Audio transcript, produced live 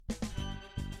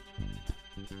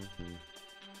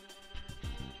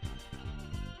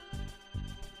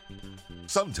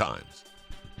sometimes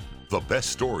the best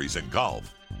stories in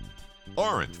golf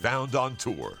aren't found on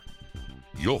tour.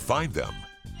 You'll find them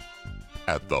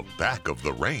at the back of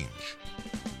the range.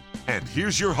 And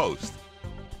here's your host,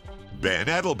 Ben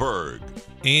Adelberg.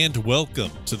 And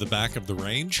welcome to the back of the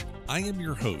range. I am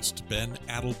your host, Ben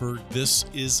Adelberg. This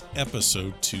is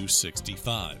episode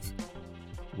 265.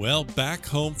 Well, back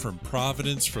home from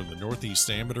Providence from the Northeast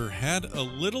Amateur, had a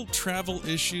little travel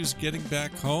issues getting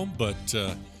back home, but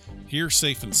here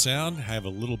safe and sound, have a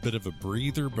little bit of a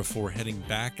breather before heading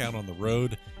back out on the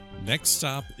road. Next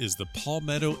stop is the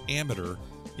Palmetto Amateur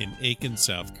in Aiken,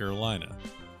 South Carolina.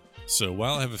 So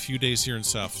while I have a few days here in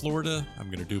South Florida, I'm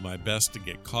going to do my best to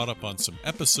get caught up on some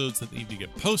episodes that need to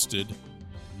get posted,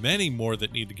 many more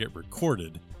that need to get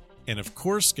recorded, and of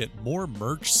course get more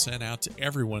merch sent out to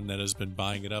everyone that has been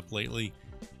buying it up lately.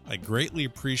 I greatly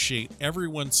appreciate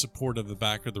everyone's support of the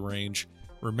Back of the Range.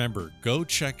 Remember, go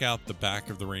check out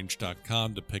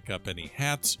thebackoftherange.com to pick up any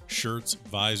hats, shirts,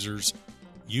 visors,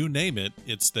 you name it,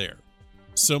 it's there.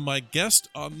 So my guest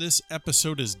on this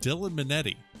episode is Dylan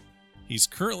Menante. He's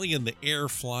currently in the air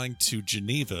flying to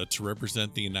Geneva to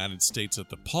represent the United States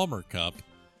at the Palmer Cup,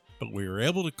 but we were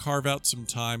able to carve out some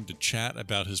time to chat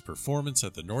about his performance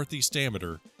at the Northeast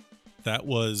Amateur. That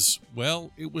was,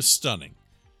 well, it was stunning.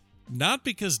 Not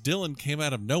because Dylan came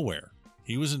out of nowhere.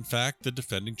 He was in fact the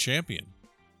defending champion.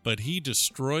 But he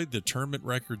destroyed the tournament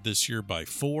record this year by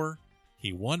 4,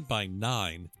 he won by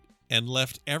 9, and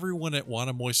left everyone at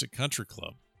Wannamoisa Country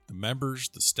Club, the members,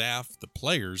 the staff, the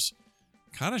players,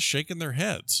 kind of shaking their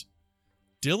heads.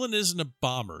 Dylan isn't a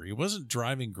bomber. He wasn't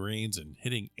driving greens and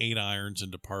hitting 8-irons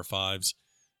into par 5s.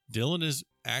 Dylan is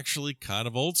actually kind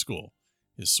of old school.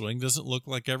 His swing doesn't look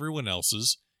like everyone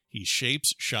else's. He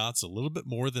shapes shots a little bit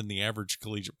more than the average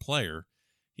collegiate player.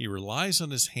 He relies on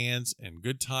his hands and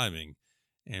good timing.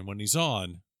 And when he's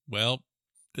on, well,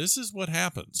 this is what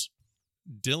happens.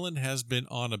 Dylan has been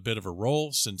on a bit of a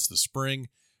roll since the spring,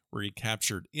 where he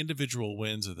captured individual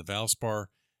wins at the Valspar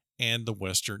and the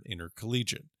Western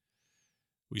Intercollegiate.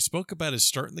 We spoke about his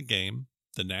start in the game,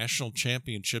 the national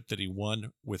championship that he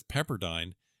won with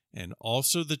Pepperdine, and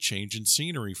also the change in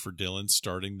scenery for Dylan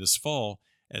starting this fall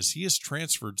as he is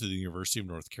transferred to the University of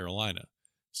North Carolina.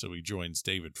 So he joins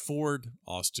David Ford,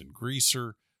 Austin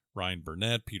Greaser, Ryan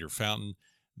Burnett, Peter Fountain.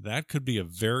 That could be a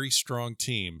very strong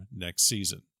team next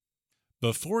season.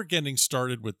 Before getting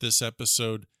started with this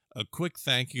episode, a quick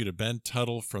thank you to Ben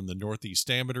Tuttle from the Northeast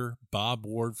Amateur, Bob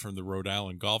Ward from the Rhode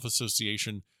Island Golf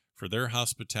Association for their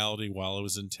hospitality while I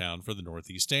was in town for the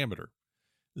Northeast Amateur.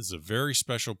 This is a very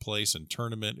special place and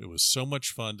tournament. It was so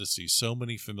much fun to see so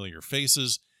many familiar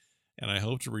faces, and I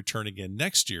hope to return again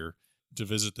next year to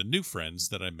visit the new friends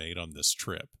that I made on this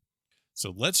trip.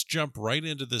 So let's jump right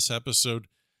into this episode.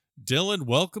 Dylan,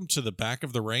 welcome to the Back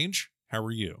of the Range. How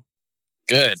are you?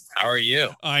 Good. How are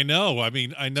you? I know.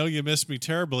 I know you missed me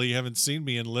terribly. You haven't seen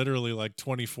me in literally like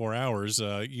 24 hours.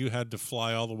 You had to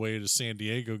fly all the way to San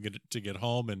Diego to get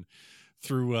home, and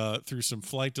through some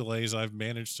flight delays, I've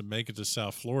managed to make it to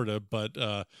South Florida. But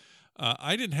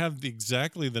I didn't have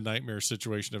exactly the nightmare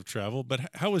situation of travel. But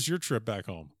how was your trip back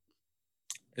home?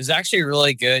 It was actually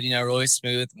really good. Really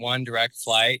smooth, one direct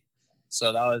flight.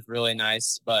 So that was really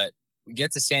nice. But we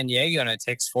get to San Diego, and it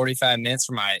takes 45 minutes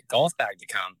for my golf bag to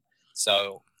come.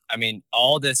 So,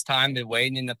 all this time been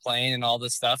waiting in the plane and all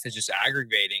this stuff is just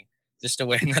aggravating just to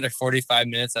wait another 45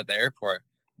 minutes at the airport.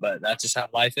 But that's just how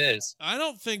life is. I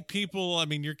don't think people,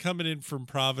 you're coming in from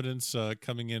Providence,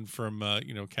 coming in from,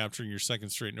 capturing your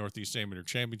second straight Northeast Amateur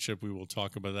Championship. We will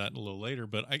talk about that in a little later.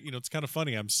 But, it's kind of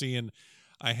funny.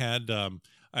 I had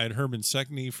Herman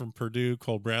Seckney from Purdue,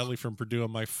 Cole Bradley from Purdue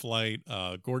on my flight.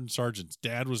 Gordon Sargent's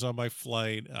dad was on my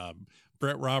flight.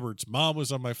 Brett Roberts' mom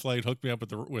was on my flight, hooked me up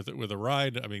with a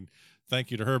ride. Thank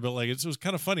you to her. But it was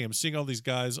kind of funny. I'm seeing all these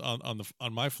guys on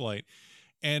my flight.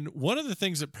 And one of the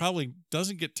things that probably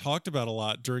doesn't get talked about a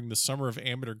lot during the summer of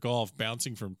amateur golf,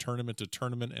 bouncing from tournament to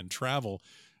tournament and travel,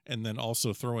 and then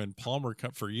also throw in Palmer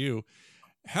Cup for you.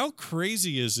 How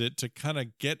crazy is it to kind of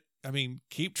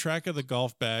keep track of the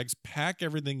golf bags, pack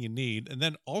everything you need, and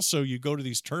then also you go to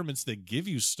these tournaments that give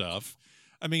you stuff.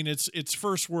 It's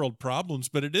first world problems,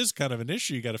 but it is kind of an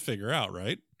issue you got to figure out,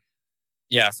 right?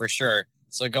 Yeah, for sure.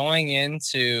 So going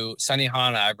into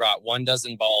Sunnyhana, I brought 12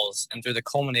 balls, and through the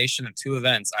culmination of 2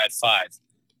 events, I had 5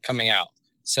 coming out.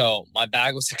 So my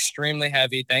bag was extremely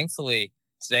heavy. Thankfully,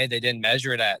 today they didn't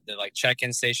measure it at the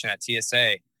check-in station at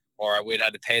TSA, or we'd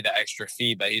had to pay the extra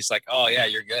fee. But he's like, "Oh yeah,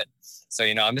 you're good." So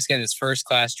I'm just getting this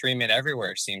first-class treatment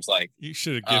everywhere. It seems like you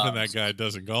should have given that guy a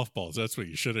dozen golf balls. That's what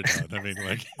you should have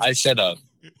done. I should have.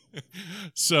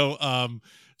 So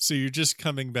So you're just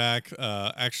coming back.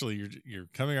 Actually, you're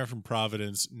coming out from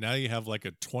Providence. Now you have like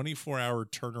a 24-hour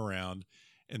turnaround,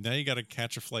 and now you got to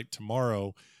catch a flight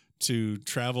tomorrow to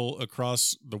travel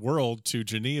across the world to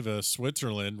Geneva,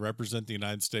 Switzerland, represent the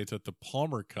United States at the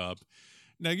Palmer Cup.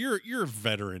 Now you're a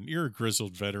veteran. You're a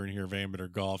grizzled veteran here of amateur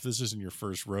golf. This isn't your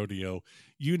first rodeo.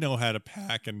 You know how to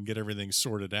pack and get everything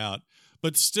sorted out.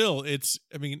 But still, it's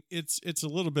a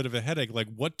little bit of a headache. Like,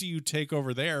 what do you take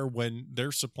over there when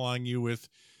they're supplying you with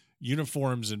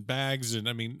uniforms and bags? And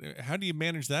I mean, how do you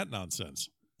manage that nonsense?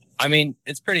 I mean,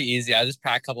 it's pretty easy. I just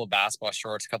pack a couple of basketball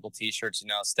shorts, a couple of t-shirts,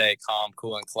 stay calm,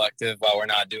 cool, and collective while we're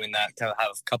not doing that. Kind of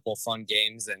have a couple of fun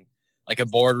games and like a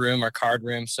board room or card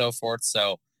room, so forth.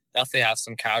 So definitely have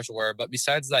some casual wear. But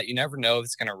besides that, you never know if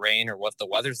it's going to rain or what the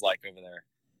weather's like over there.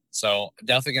 So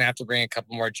definitely going to have to bring a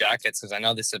couple more jackets because I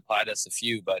know they supplied us a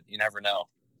few, but you never know.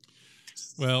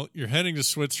 Well, you're heading to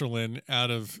Switzerland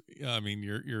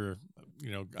you're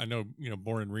I know,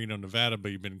 born in Reno, Nevada,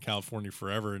 but you've been in California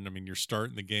forever. And I mean, you're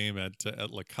starting the game at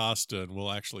La Costa, and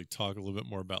we'll actually talk a little bit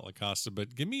more about La Costa,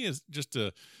 but give me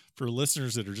for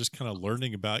listeners that are just kind of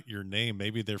learning about your name,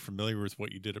 maybe they're familiar with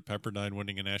what you did at Pepperdine,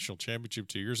 winning a national championship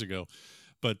 2 years ago.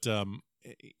 But,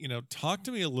 talk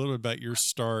to me a little bit about your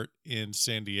start in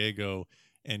San Diego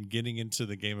and getting into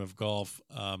the game of golf.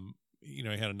 You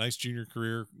had a nice junior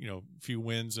career, a few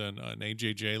wins on an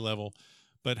AJJ level.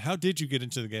 But how did you get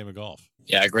into the game of golf?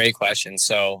 Yeah, great question.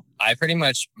 So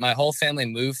my whole family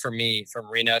moved for me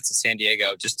from Reno to San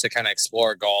Diego just to kind of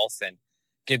explore golf and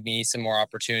give me some more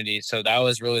opportunities. So that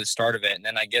was really the start of it. And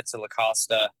then I get to La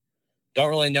Costa, don't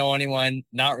really know anyone,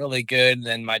 not really good. And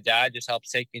then my dad just helps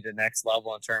take me to the next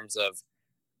level in terms of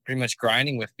pretty much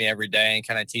grinding with me every day and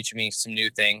kind of teaching me some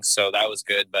new things. So that was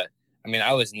good. But I mean,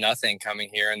 I was nothing coming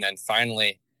here. And then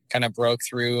finally kind of broke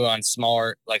through on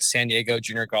smaller, like San Diego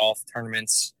junior golf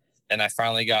tournaments. And I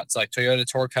finally got to like Toyota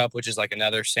Tour Cup, which is like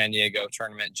another San Diego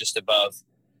tournament just above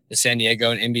the San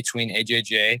Diego and in between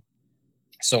AJJ.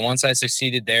 So once I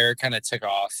succeeded there, kind of took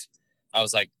off. I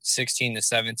was like 16 to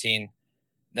 17.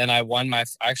 Then I won my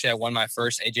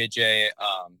first AJJ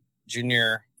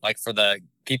junior, like for the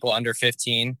people under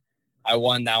 15. I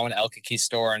won that one at El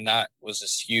Conquistador, and that was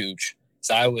just huge.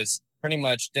 So I was pretty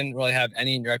much didn't really have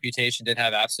any reputation, didn't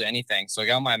have absolutely anything. So I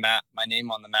got my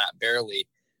name on the map barely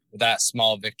with that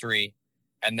small victory.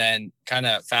 And then kind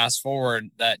of fast forward,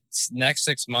 that next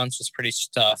 6 months was pretty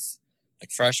tough.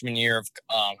 Like freshman year of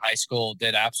high school,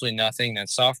 did absolutely nothing. Then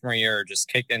sophomore year, just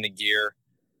kicked into gear.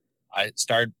 I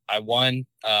won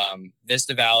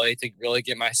Vista Valley to really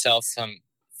get myself some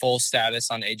full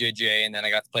status on AJJ. And then I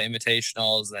got to play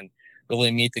invitationals and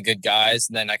really meet the good guys.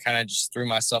 And then I kind of just threw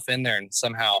myself in there and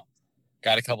somehow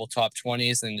got a couple top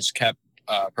 20s and just kept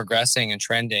progressing and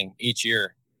trending each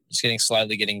year, just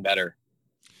getting better.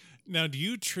 Now, do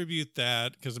you attribute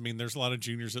that? Because I mean, there's a lot of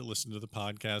juniors that listen to the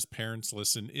podcast, parents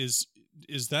listen. Is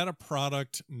that a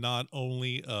product not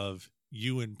only of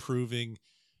you improving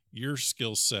your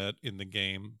skill set in the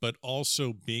game, but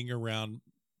also being around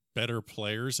better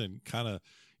players and kind of,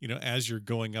 as you're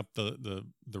going up the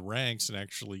ranks and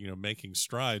actually, making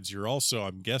strides, you're also,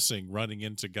 I'm guessing, running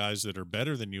into guys that are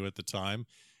better than you at the time,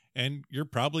 and you're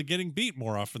probably getting beat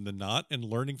more often than not and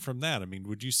learning from that. I mean,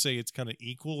 would you say it's kind of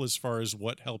equal as far as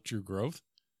what helped your growth?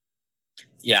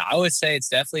 Yeah, I would say it's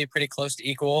definitely pretty close to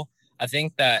equal. I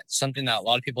think that something that a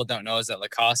lot of people don't know is that La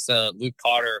Costa, Luke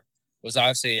Potter, was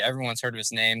obviously, everyone's heard of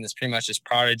his name. That's pretty much his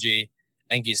prodigy.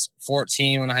 I think he's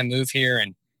 14 when I moved here,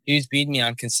 and he was beating me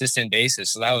on a consistent basis.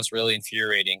 So that was really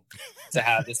infuriating to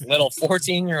have this little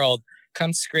 14-year-old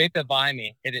come scrape it by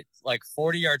me, hit it like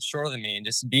 40 yards shorter than me, and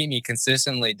just beat me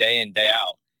consistently day in, day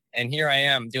out. And here I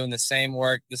am doing the same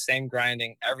work, the same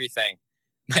grinding, everything.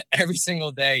 But every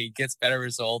single day he gets better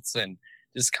results and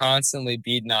just constantly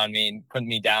beating on me and putting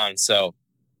me down. So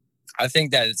I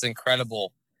think that it's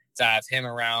incredible to have him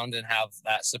around and have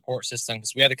that support system,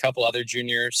 because we had a couple other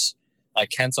juniors like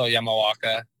Kento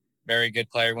Yamawaka, very good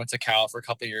player, went to Cal for a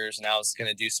couple of years, now is going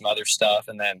to do some other stuff.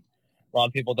 And then a lot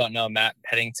of people don't know Matt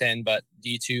Peddington, but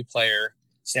D2 player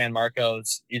San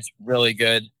Marcos is really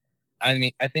good. I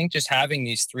mean, I think just having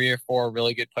these 3 or 4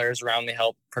 really good players around me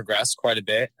helped progress quite a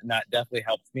bit, and that definitely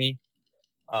helped me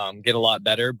get a lot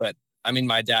better. But I mean,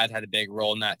 my dad had a big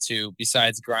role in that too.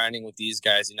 Besides grinding with these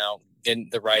guys, getting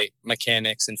the right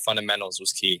mechanics and fundamentals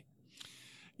was key.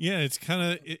 Yeah,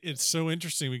 it's so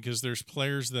interesting because there's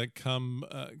players that come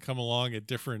along at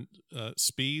different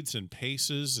speeds and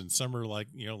paces, and some are like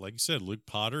you said, Luke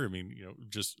Potter. I mean,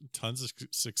 just tons of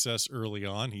success early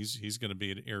on. He's going to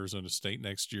be at Arizona State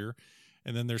next year,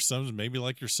 and then there's some maybe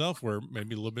like yourself where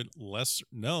maybe a little bit less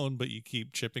known, but you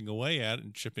keep chipping away at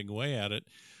it.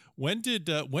 When did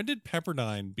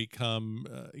Pepperdine become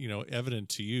evident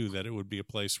to you that it would be a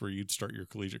place where you'd start your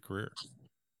collegiate career?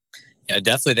 Yeah,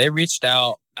 definitely. They reached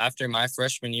out after my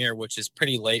freshman year, which is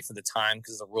pretty late for the time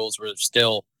because the rules were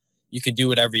still, you could do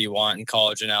whatever you want in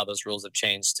college, and now those rules have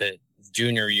changed to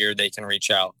junior year they can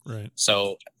reach out. Right.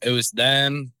 So it was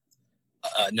them,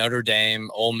 Notre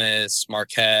Dame, Ole Miss,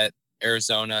 Marquette,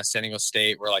 Arizona, San Diego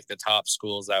State were like the top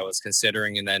schools I was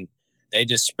considering, and then they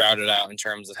just sprouted out in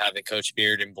terms of having Coach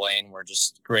Beard and Blaine were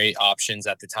just great options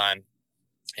at the time.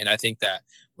 And I think that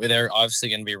they're obviously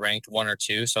going to be ranked 1 or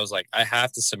 2. So I was like, I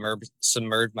have to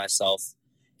submerge myself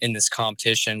in this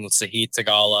competition with Sahith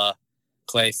Tagala,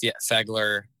 Clay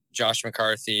Fegler, Josh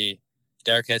McCarthy,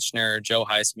 Derek Hitchner, Joe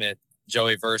Highsmith,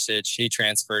 Joey Versich. He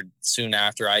transferred soon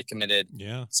after I committed.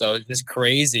 Yeah. So it's just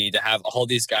crazy to have all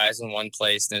these guys in one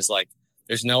place. And it's like,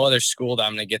 there's no other school that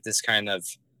I'm going to get this kind of,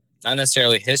 not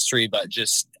necessarily history, but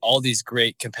just all these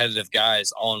great competitive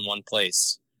guys all in one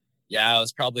place. Yeah, it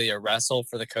was probably a wrestle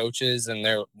for the coaches, and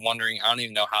they're wondering, I don't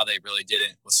even know how they really did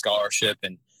it with scholarship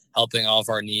and helping all of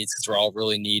our needs because we're all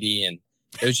really needy, and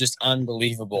it was just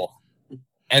unbelievable.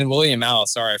 And William Al,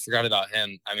 sorry, I forgot about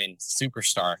him. I mean,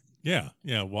 superstar. Yeah.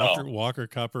 Walker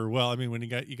Cupper. Well, I mean, when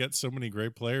you got so many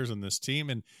great players on this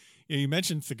team, and you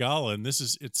mentioned Thagala, and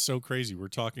it's so crazy. We're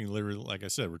talking literally, like I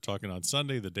said, we're talking on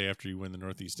Sunday, the day after you win the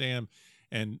Northeast Dam,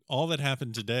 and all that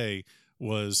happened today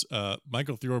was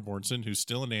Michael Thorbjornsen, who's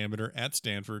still an amateur at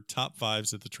Stanford, top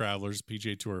 5s at the Travelers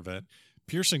PGA Tour event.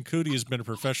 Pearson Coody has been a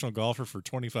professional golfer for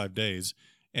 25 days,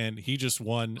 and he just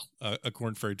won a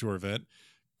Korn Ferry Tour event.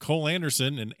 Cole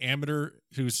Anderson, an amateur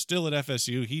who's still at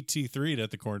FSU, he T3'd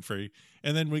at the Korn Ferry.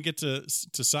 And then we get to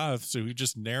South, so he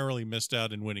just narrowly missed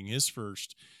out in winning his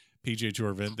first PGA Tour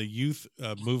event. The youth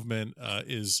movement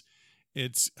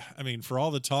for all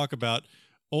the talk about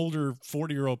older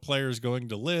 40-year-old players going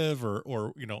to live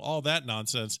or all that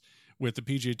nonsense with the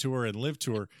PGA Tour and Live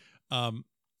Tour,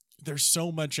 there's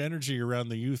so much energy around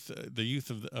the youth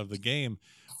of the game.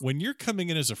 When you're coming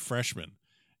in as a freshman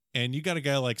and you got a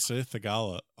guy like Sahith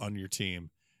Theegala on your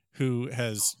team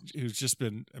who's just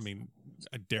been, I mean,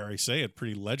 dare I say it,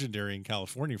 pretty legendary in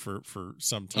California for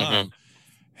some time. Mm-hmm.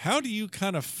 How do you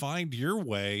kind of find your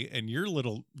way and your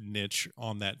little niche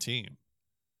on that team?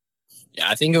 Yeah,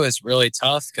 I think it was really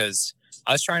tough because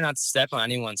I was trying not to step on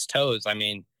anyone's toes. I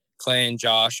mean, Clay and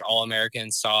Josh,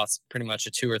 All-American, Sauce, pretty much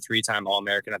a 2 or 3 time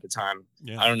All-American at the time.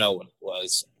 Yeah. I don't know what it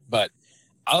was, but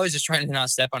I was just trying to not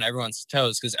step on everyone's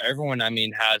toes because everyone, I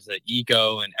mean, has an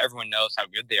ego and everyone knows how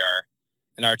good they are.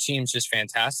 And our team's just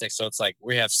fantastic. So it's like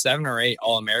we have 7 or 8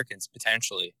 All-Americans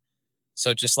potentially.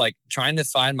 So just like trying to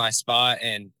find my spot.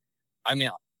 And I mean,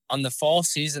 on the fall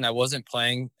season, I wasn't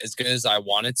playing as good as I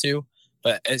wanted to.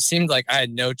 But it seemed like I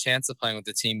had no chance of playing with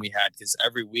the team we had because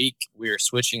every week we were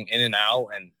switching in and out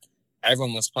and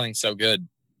everyone was playing so good.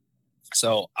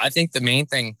 So I think the main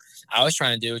thing I was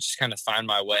trying to do was just kind of find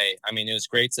my way. I mean, it was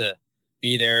great to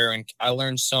be there, and I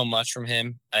learned so much from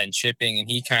him and chipping, and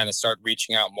he kind of started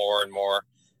reaching out more and more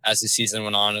as the season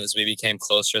went on. As we became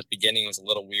closer, at the beginning it was a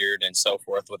little weird and so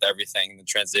forth with everything, the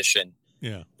transition.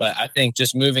 Yeah. But I think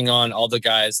just moving on, all the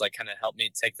guys like kind of helped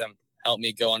me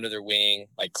go under their wing.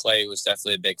 Like Clay was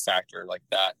definitely a big factor like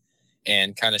that,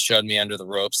 and kind of showed me under the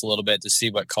ropes a little bit to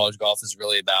see what college golf is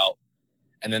really about.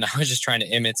 And then I was just trying to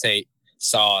imitate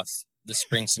Sauce the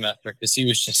spring semester because he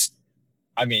was just,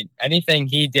 I mean, anything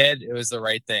he did, it was the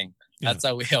right thing. That's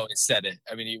how we always said it.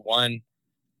 I mean, he won,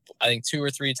 I think 2 or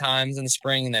 3 times in the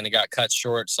spring, and then it got cut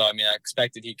short. So, I mean, I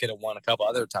expected he could have won a couple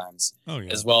other times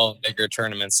as well, bigger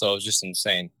tournaments. So it was just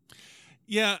insane.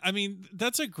 Yeah, I mean,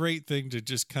 that's a great thing to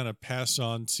just kind of pass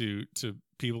on to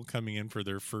people coming in for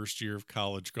their first year of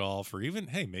college golf, or even,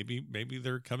 hey, maybe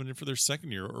they're coming in for their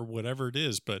second year or whatever it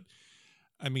is. But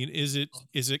I mean, is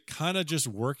it kind of just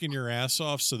working your ass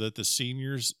off so that the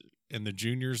seniors and the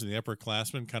juniors and the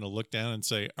upperclassmen kind of look down and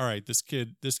say, all right, this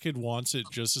kid wants it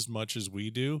just as much as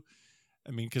we do?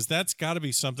 I mean, because that's got to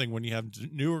be something when you have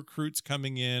new recruits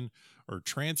coming in or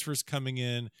transfers coming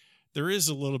in. There is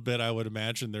a little bit, I would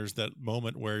imagine, there's that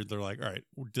moment where they're like, all right,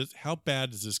 how bad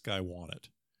does this guy want it?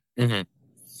 Mm-hmm.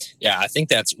 Yeah, I think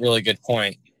that's a really good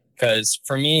point. Because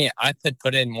for me, I could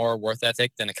put in more work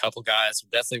ethic than a couple guys.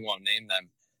 Definitely won't name them.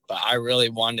 But I really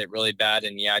wanted it really bad.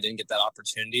 And yeah, I didn't get that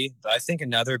opportunity. But I think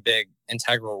another big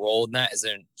integral role in that is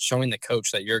in showing the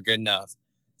coach that you're good enough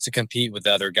to compete with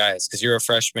the other guys. Because you're a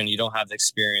freshman, you don't have the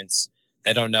experience.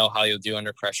 They don't know how you'll do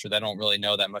under pressure. They don't really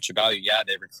know that much about you. Yeah,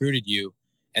 they recruited you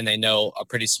and they know a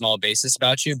pretty small basis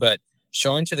about you. But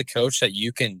showing to the coach that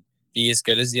you can be as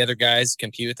good as the other guys,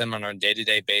 compete with them on a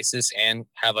day-to-day basis, and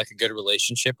have like a good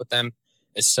relationship with them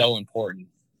is so important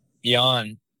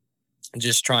beyond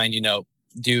just trying,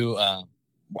 do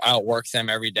outwork them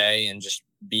every day and just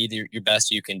be your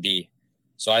best you can be.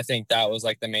 So I think that was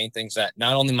like the main things that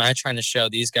not only am I trying to show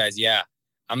these guys, yeah,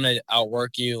 I'm going to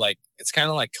outwork you. Like, it's kind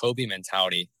of like Kobe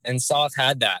mentality. And Soth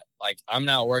had that. Like, I'm going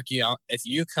to outwork you. If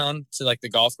you come to like the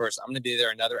golf course, I'm going to be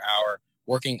there another hour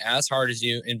working as hard as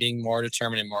you and being more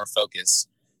determined and more focused.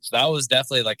 So that was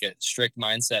definitely like a strict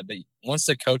mindset. But once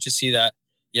the coaches see that,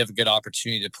 you have a good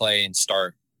opportunity to play and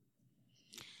start.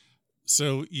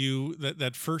 So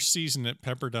that first season at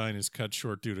Pepperdine is cut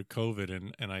short due to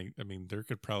COVID, and I mean there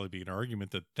could probably be an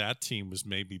argument that team was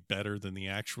maybe better than the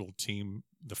actual team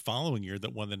the following year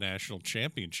that won the national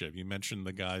championship. You mentioned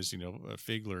the guys,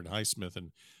 Figler and Highsmith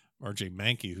and R.J.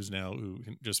 Mankey, who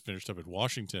just finished up at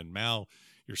Washington, Mal,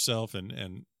 yourself,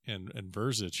 and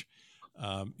Verzic.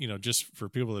 Just for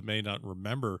people that may not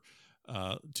remember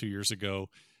 2 years ago.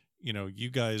 You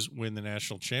guys win the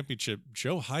national championship.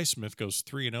 Joe Highsmith goes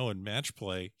 3-0 in match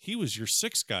play. He was your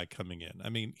sixth guy coming in. I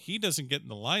mean, he doesn't get in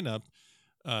the lineup.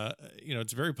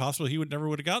 It's very possible he never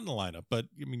would have gotten the lineup. But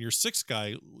I mean, your sixth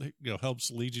guy,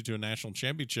 helps lead you to a national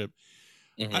championship.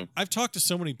 Mm-hmm. I've talked to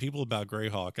so many people about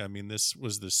Greyhawk. I mean, this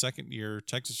was the second year.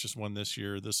 Texas just won this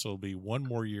year. This will be one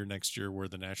more year next year where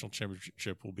the national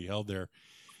championship will be held there.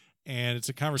 And it's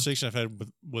a conversation I've had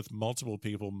with multiple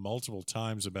people multiple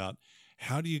times about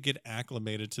how do you get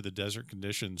acclimated to the desert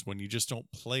conditions when you just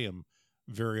don't play them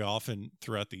very often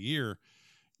throughout the year.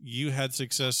 You had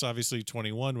success, obviously,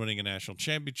 21, winning a national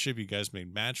championship. You guys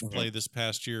made match play this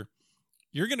past year.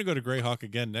 You're going to go to Greyhawk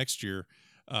again next year,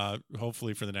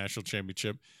 hopefully for the national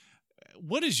championship.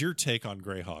 What is your take on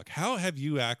Greyhawk? How have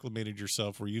you acclimated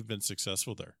yourself where you've been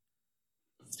successful there?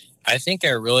 I think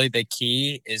a really big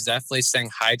key is definitely staying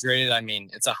hydrated. I mean,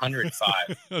 it's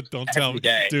 105. Don't tell me,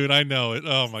 dude. I know it.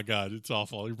 Oh my God, it's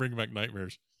awful. You're bringing back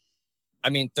nightmares. I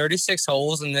mean, 36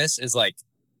 holes in this is like,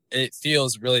 it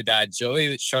feels really bad.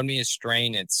 Joey showed me his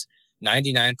strain. It's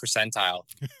 99 percentile.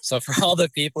 So for all the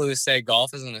people who say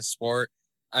golf isn't a sport,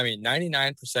 I mean,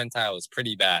 99 percentile is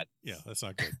pretty bad. Yeah, that's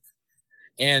not good.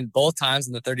 And both times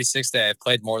in the 36th day, I've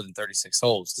played more than 36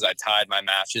 holes because I tied my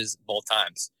matches both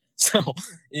times. So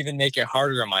even make it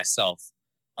harder on myself.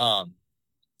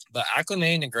 But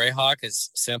acclimating to Greyhawk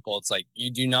is simple. It's like you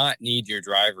do not need your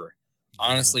driver.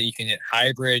 Honestly, you can hit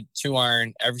hybrid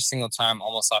 2-iron every single time,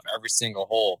 almost off every single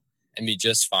hole, and be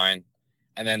just fine.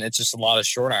 And then it's just a lot of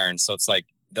short irons. So it's like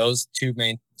those two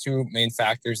main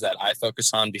factors that I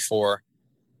focus on before.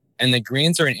 And the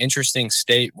greens are an interesting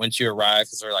state once you arrive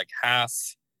because they're like half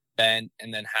bent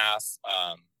and then half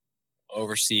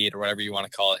overseed or whatever you want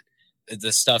to call it.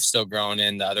 The stuff's still growing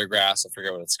in the other grass. I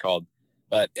forget what it's called,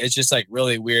 but it's just like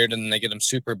really weird. And then they get them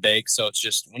super baked. So it's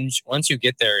just once you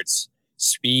get there, it's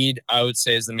speed, I would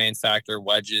say, is the main factor,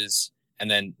 wedges,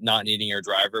 and then not needing your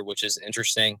driver, which is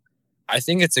interesting. I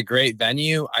think it's a great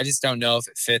venue. I just don't know if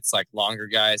it fits like longer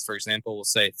guys. For example, we'll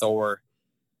say Thor,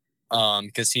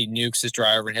 because he nukes his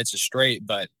driver and hits it straight,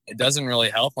 but it doesn't really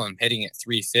help him hitting it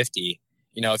 350.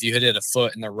 If you hit it a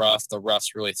foot in the rough's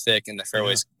really thick and the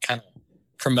fairways kind of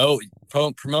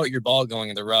promote your ball going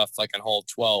in the rough, like on hole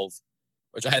 12,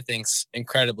 which I think's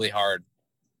incredibly hard.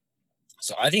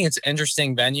 So I think it's an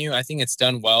interesting venue. I think it's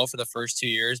done well for the first 2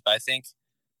 years, but I think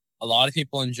a lot of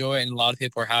people enjoy it and a lot of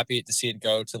people are happy to see it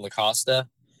go to La Costa.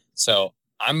 So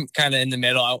I'm kind of in the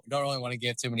middle. I don't really want to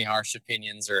give too many harsh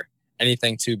opinions or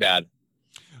anything too bad.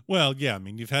 Well, yeah, I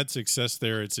mean, you've had success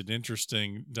there. It's an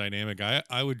interesting dynamic.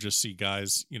 I would just see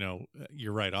guys,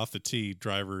 you're right, off the tee,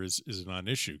 driver is a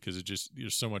non-issue because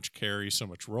there's so much carry, so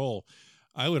much roll.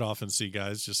 I would often see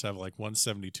guys just have like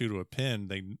 172 to a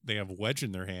pin. They have a wedge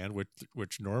in their hand,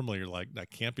 which normally you're like,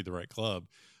 that can't be the right club.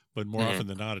 But more often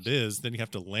than not, it is. Then you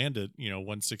have to land it,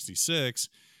 166.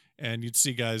 And you'd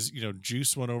see guys,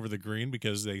 juice one over the green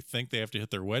because they think they have to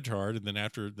hit their wedge hard. And then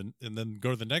and then go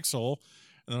to the next hole.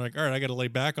 And they're like, all right, I got to lay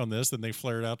back on this. Then they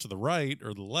flare it out to the right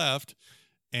or the left.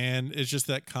 And it's just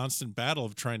that constant battle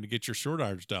of trying to get your short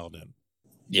irons dialed in.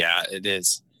 Yeah, it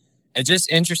is. It's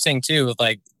just interesting, too.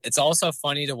 Like, it's also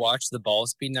funny to watch the ball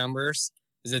speed numbers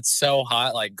because it's so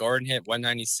hot. Like, Gordon hit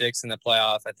 196 in the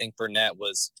playoff. I think Burnett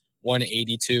was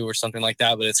 182 or something like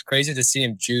that. But it's crazy to see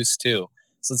him juice, too.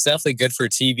 So it's definitely good for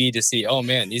TV to see, oh,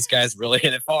 man, these guys really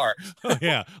hit it far. Oh,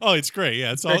 yeah. Oh, it's great.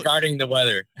 Yeah. It's all regarding the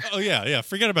weather. Oh, yeah. Yeah.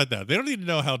 Forget about that. They don't need to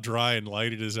know how dry and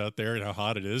light it is out there and how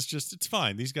hot it is. Just, it's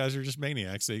fine. These guys are just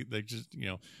maniacs. They just,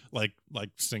 like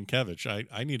Sienkiewicz.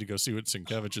 I need to go see what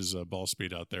Sienkiewicz's ball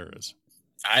speed out there is.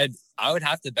 I would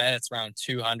have to bet it's around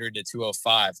 200 to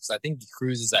 205 because I think he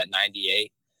cruises at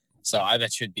 98. So I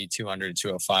bet should be 200 to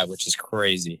 205, which is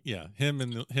crazy. Yeah, him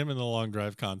in the long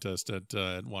drive contest at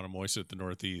Wanamoisa at the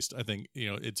Northeast. I think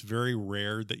it's very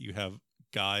rare that you have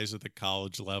guys at the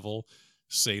college level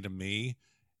say to me,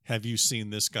 have you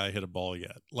seen this guy hit a ball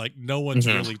yet? Like, no one's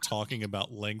really talking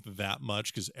about length that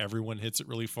much because everyone hits it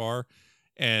really far.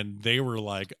 And they were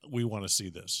like, we want to see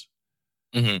this.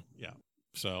 Mm-hmm. Yeah.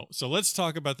 So let's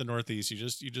talk about the Northeast. You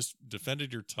just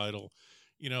defended your title.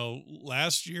 You know,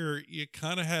 last year you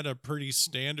kind of had a pretty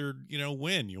standard,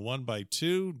 win. You won by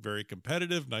 2, very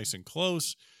competitive, nice and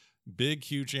close, big,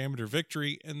 huge amateur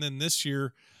victory. And then this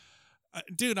year,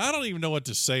 dude, I don't even know what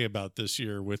to say about this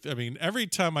year. Every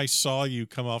time I saw you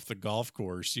come off the golf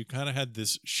course, you kind of had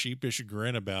this sheepish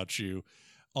grin about you,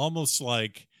 almost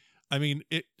like,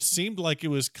 it seemed like it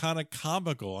was kind of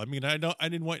comical. I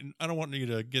don't want you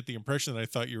to get the impression that I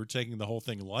thought you were taking the whole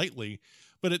thing lightly,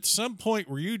 but at some point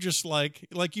were you just like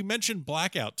you mentioned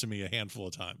blackout to me a handful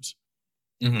of times.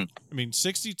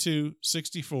 62,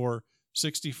 64,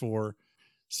 64,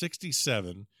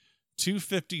 67,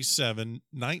 257,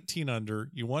 19 under.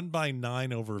 You won by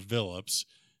 9 over Phillips,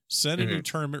 set a new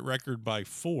tournament record by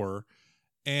 4.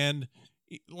 And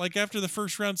like after the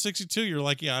first round 62, you're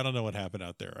like, yeah, I don't know what happened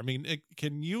out there.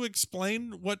 Can you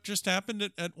explain what just happened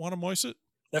at Wannamoisett?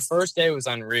 The first day was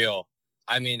unreal.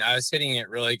 I was hitting it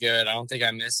really good. I don't think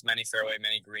I missed many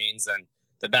greens. And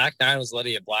the back 9 was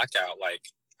literally a blackout. Like,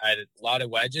 I had a lot of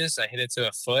wedges. I hit it to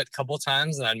a foot a couple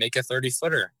times, and I'd make a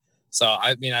 30-footer. So,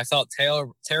 I felt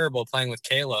terrible playing with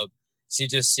Caleb.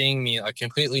 Just seeing me, a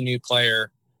completely new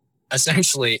player,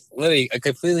 essentially, literally a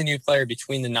completely new player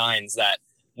between the 9s that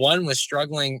one was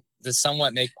struggling to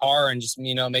somewhat make par and just,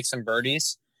 make some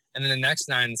birdies. And then the next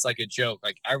 9, it's like a joke.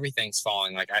 Like, everything's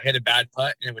falling. Like, I hit a bad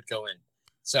putt and it would go in.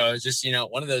 So it was just,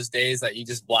 one of those days that you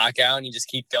just black out and you just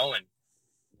keep going.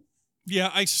 Yeah,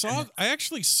 I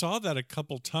actually saw that a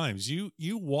couple times.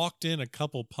 You walked in a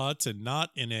couple putts and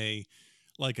not in it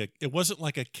wasn't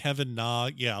like a Kevin Na.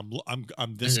 Yeah,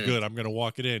 I'm this good. I'm going to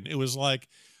walk it in. It was like,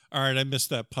 all right, I missed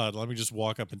that putt. Let me just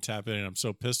walk up and tap it in. I'm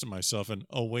so pissed at myself. And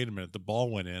oh, wait a minute, the ball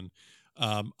went in.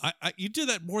 You did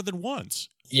that more than once.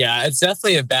 Yeah, it's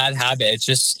definitely a bad habit. It's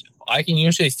just I can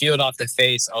usually feel it off the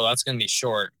face. Oh, that's going to be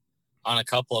short on a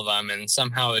couple of them, and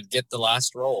somehow it'd get the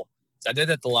last roll. So I did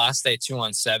it the last day, 2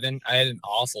 on 7. I had an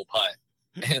awful putt.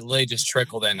 It literally just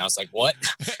trickled in. I was like, what?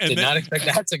 Did not expect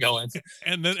that to go in.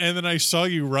 And then I saw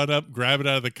you run up, grab it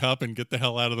out of the cup, and get the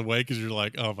hell out of the way because you're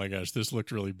like, oh my gosh, this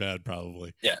looked really bad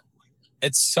probably. Yeah.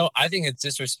 I think it's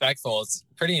disrespectful. It's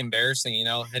pretty embarrassing,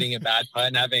 hitting a bad putt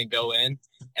and having it go in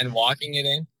and walking it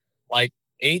in. Like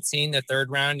 18, the third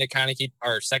round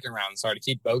second round, to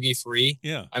keep bogey free.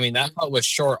 Yeah. That putt was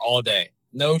short all day.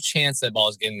 No chance that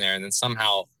ball's getting there. And then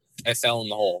somehow it fell in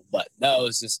the hole. But that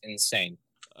was just insane.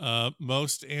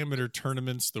 Most amateur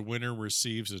tournaments, the winner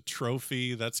receives a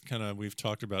trophy. That's we've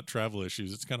talked about travel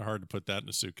issues. It's kind of hard to put that in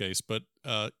a suitcase, but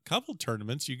couple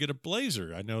tournaments, you get a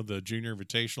blazer. I know the Junior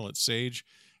Invitational at Sage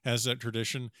has that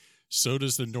tradition. So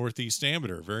does the Northeast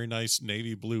Amateur. Very nice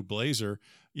navy blue blazer.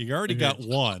 You already got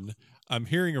one. I'm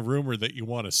hearing a rumor that you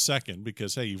want a second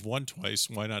because, hey, you've won twice.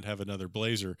 Why not have another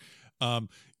blazer?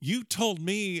 You told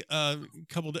me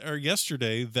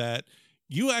yesterday that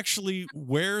you actually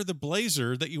wear the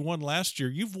blazer that you won last year.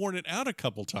 You've worn it out a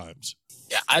couple times.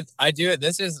 Yeah, I do it.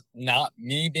 This is not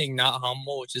me being not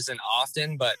humble, which isn't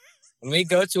often, but when we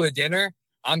go to a dinner,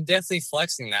 I'm definitely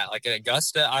flexing that. Like at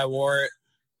Augusta, I wore it.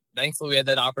 Thankfully, we had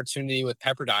that opportunity with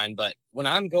Pepperdine. But when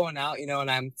I'm going out,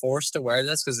 and I'm forced to wear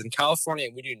this, because in California,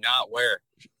 we do not wear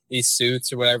these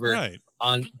suits or whatever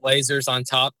on blazers on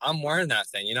top. I'm wearing that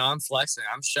thing. I'm flexing.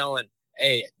 I'm showing,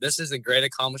 hey, this is a great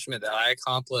accomplishment that I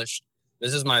accomplished.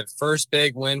 This is my first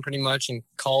big win pretty much in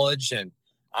college, and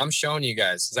I'm showing you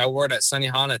guys because I wore it at Sunny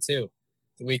Hana too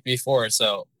the week before.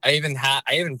 So I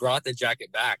even brought the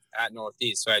jacket back at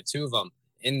Northeast. So I had 2 of them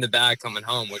in the bag coming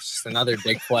home, which is another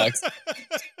big flex.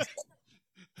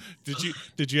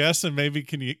 Did you ask them maybe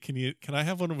can I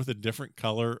have one with a different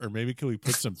color, or maybe can we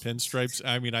put some pinstripes?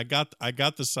 I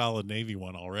got the solid navy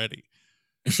one already.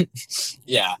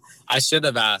 Yeah, I should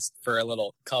have asked for a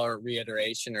little color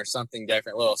reiteration or something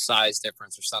different, a little size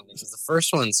difference or something, because the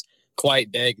first one's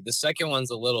quite big. The second one's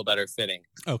a little better fitting.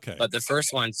 Okay. But the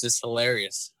first one's just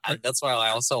hilarious. That's why I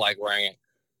also like wearing it.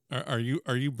 Are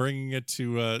you bringing it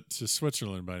to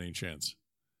Switzerland by any chance?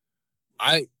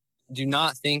 I do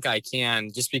not think I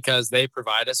can, just because they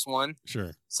provide us one.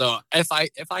 Sure. So if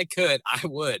I could, I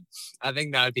would. I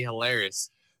think that would be hilarious.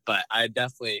 But I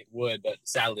definitely would, but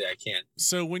sadly I can't.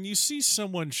 So when you see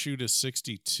someone shoot a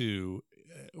 62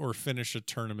 or finish a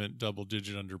tournament double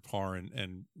digit under par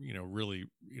and really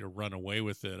run away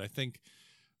with it, I think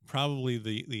probably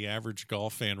the average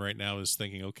golf fan right now is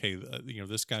thinking, okay,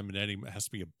 this guy Menante has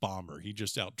to be a bomber. He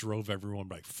just outdrove everyone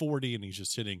by 40 and he's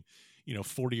just hitting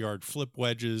 40-yard flip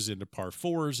wedges into par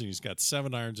fours, and he's got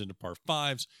 7-irons into par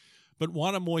fives. But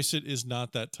Wannamoisett is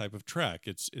not that type of track.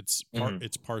 It's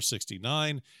par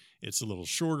 69. It's a little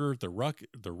shorter. The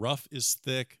rough is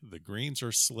thick. The greens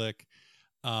are slick.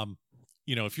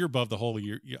 If you're above the hole,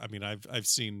 I've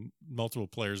seen multiple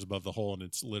players above the hole, and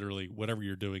it's literally whatever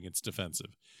you're doing, it's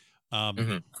defensive.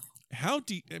 How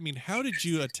did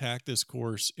you attack this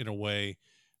course in a way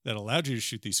that allowed you to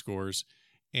shoot these scores?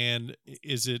 And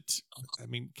is it,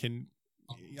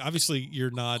 obviously you're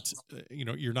not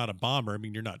a bomber.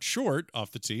 You're not short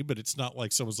off the tee, but it's not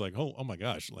like someone's like, oh my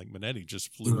gosh, like Menante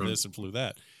just flew this and flew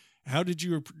that. How did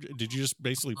you just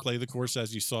basically play the course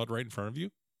as you saw it right in front of you?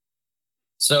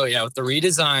 So yeah, with the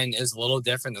redesign is a little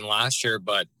different than last year,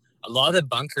 but a lot of the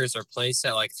bunkers are placed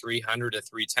at like 300 to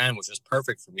 310, which is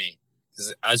perfect for me.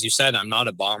 Because as you said, I'm not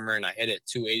a bomber and I hit it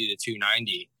 280 to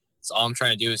 290. So all I'm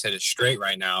trying to do is hit it straight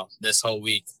right now this whole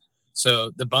week.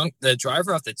 So the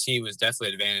driver off the tee was definitely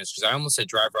an advantage because I almost hit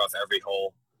driver off every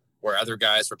hole where other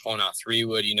guys were pulling out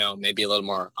 3-wood, maybe a little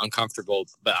more uncomfortable.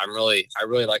 But I really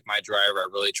like my driver. I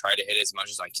really try to hit as much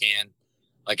as I can.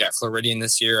 Like at Floridian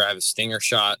this year, I have a stinger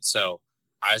shot. So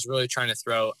I was really trying to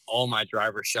throw all my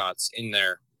driver shots in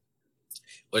there,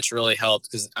 which really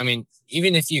helped. Because,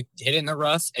 even if you hit it in the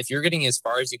rough, if you're getting as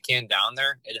far as you can down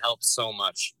there, it helps so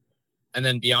much. And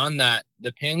then beyond that,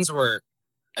 the pins were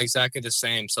exactly the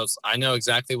same. So I know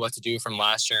exactly what to do from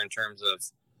last year in terms of,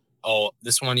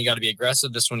 this one you got to be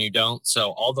aggressive, this one you don't.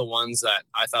 So all the ones that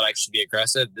I thought I should be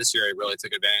aggressive, this year I really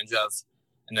took advantage of.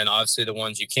 And then obviously the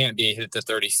ones you can't be, hit the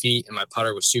 30 feet, and my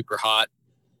putter was super hot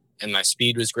and my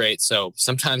speed was great. So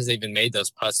sometimes they even made those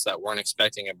putts that weren't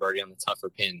expecting a birdie on the tougher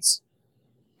pins.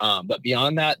 But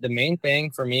beyond that, the main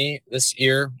thing for me this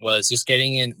year was just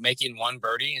making one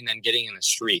birdie and then getting in a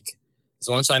streak.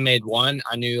 So once I made one,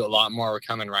 I knew a lot more were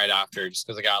coming right after, just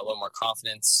because I got a little more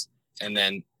confidence and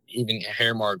then even a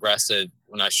hair more aggressive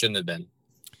when I shouldn't have been.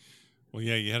 Well,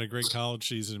 yeah, you had a great college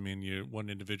season. You won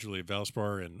individually at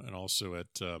Valspar and also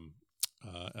at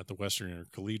the Western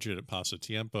Intercollegiate at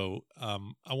Pasatiempo.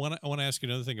 I want to ask you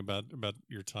another thing about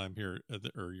your time here,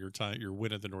 or your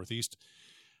win at the Northeast.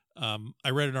 I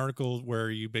read an article where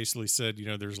you basically said,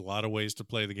 there's a lot of ways to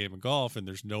play the game of golf, and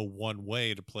there's no one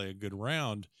way to play a good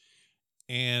round.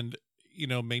 And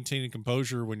maintaining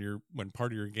composure when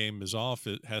part of your game is off,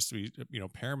 it has to be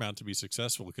paramount to be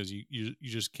successful, because you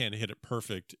just can't hit it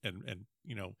perfect and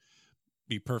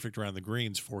be perfect around the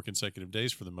greens 4 consecutive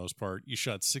days for the most part. You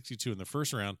shot 62 in the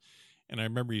first round, and I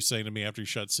remember you saying to me after you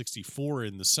shot 64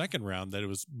 in the second round that it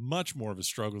was much more of a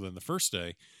struggle than the first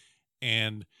day.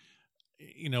 And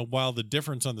while the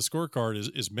difference on the scorecard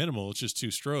is minimal, it's just 2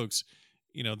 strokes.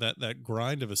 That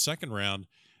grind of a second round.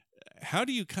 How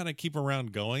do you kind of keep a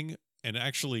round going and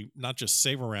actually not just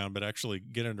save a round, but actually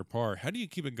get under par? How do you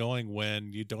keep it going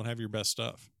when you don't have your best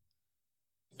stuff?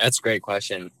 That's a great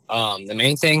question. The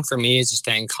main thing for me is just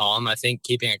staying calm. I think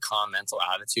keeping a calm mental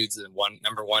attitude is the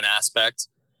number one aspect.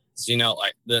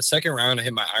 Like the second round, I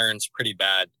hit my irons pretty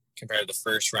bad compared to the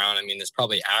first round. It's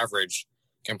probably average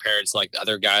compared to like the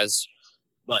other guys.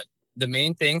 But the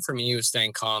main thing for me was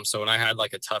staying calm. So when I had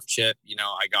like a tough chip,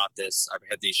 I got this. I've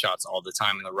hit these shots all the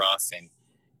time in the rough, and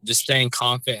just staying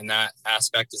confident in that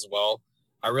aspect as well.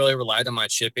 I really relied on my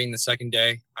chipping the second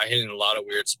day. I hit in a lot of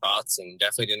weird spots and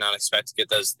definitely did not expect to get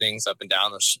those things up and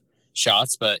down those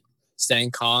shots, but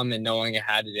staying calm and knowing I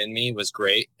had it in me was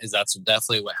great, as that's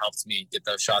definitely what helped me get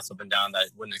those shots up and down that I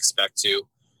wouldn't expect to,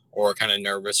 or kind of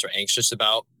nervous or anxious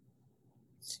about.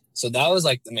 So that was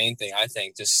like the main thing, I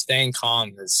think, just staying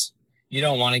calm, because you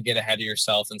don't want to get ahead of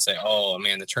yourself and say, oh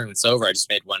man, the tournament's over, I just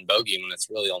made one bogey, when it's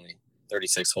really only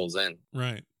 36 holes in.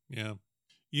 Right. Yeah.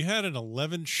 You had an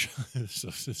 11 shot. This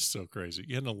is so crazy.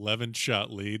 You had an 11 shot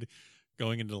lead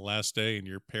going into the last day, and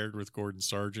you're paired with Gordon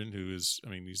Sargent, who is,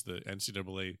 he's the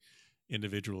NCAA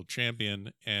individual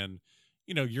champion, and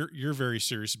you're very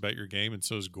serious about your game, and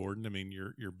so is Gordon.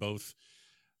 You're both.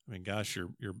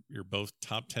 You're both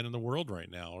top 10 in the world right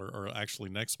now, or actually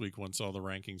next week, once all the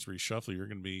rankings reshuffle, you're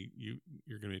going to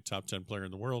be a top 10 player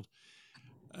in the world.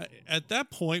 At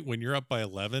that point, when you're up by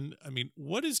 11,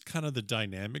 what is kind of the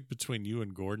dynamic between you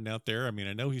and Gordon out there?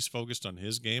 I know he's focused on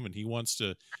his game and he wants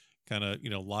to kind of,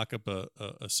 lock up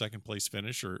a second place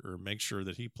finish or make sure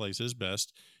that he plays his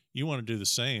best. You want to do the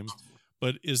same,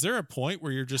 but is there a point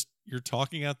where you're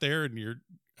talking out there and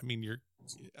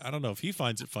I don't know if he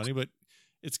finds it funny, but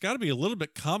it's got to be a little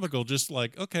bit comical, just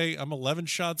like, okay, I'm 11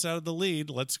 shots out of the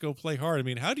lead. Let's go play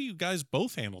hard. How do you guys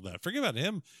both handle that? Forget about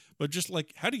him, but just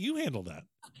like, how do you handle that?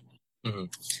 Mm-hmm.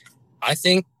 I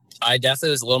think I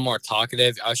definitely was a little more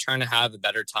talkative. I was trying to have a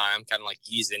better time, kind of like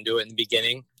ease into it in the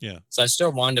beginning. Yeah. So I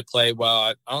still wanted to play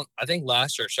well. I think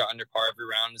last year I shot under par every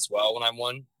round as well when I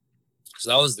won. So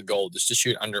that was the goal, just to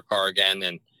shoot under par again.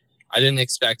 And I didn't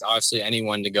expect, obviously,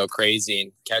 anyone to go crazy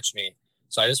and catch me.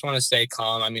 So I just want to stay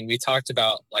calm. I mean, we talked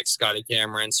about like Scotty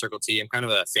Cameron, Circle T. I'm kind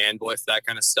of a fanboy for that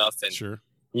kind of stuff. And Sure.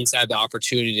 he's had the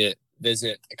opportunity to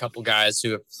visit a couple guys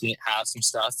who have some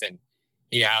stuff. And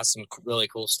he has some really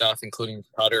cool stuff, including his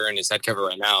putter and his head cover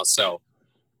right now. So,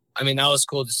 I mean, that was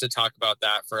cool just to talk about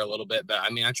that for a little bit. But I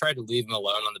mean, I tried to leave him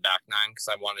alone on the back nine because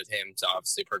I wanted him to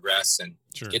obviously progress and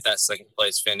get that second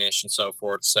place finish and so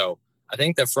forth. So I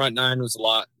think the front nine was a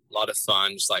lot of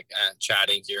fun, just like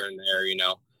chatting here and there, you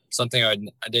know, something I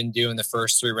didn't do in the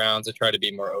first 3 rounds. I tried to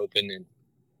be more open and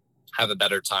have a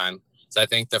better time. So I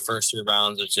think the first 3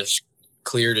 rounds was just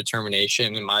clear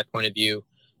determination in my point of view.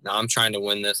 Now I'm trying to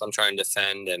win this. I'm trying to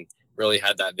defend and really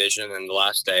had that vision. And the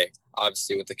last day,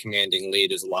 obviously with the commanding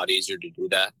lead, is a lot easier to do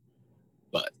that.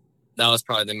 But that was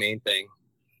probably the main thing.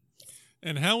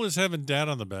 And how was having Dad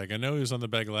on the bag? I know he was on the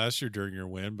bag last year during your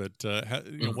win, but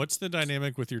what's the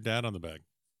dynamic with your dad on the bag?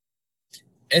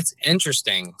 It's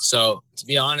interesting. So to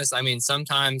be honest, I mean,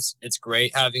 sometimes it's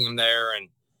great having him there, and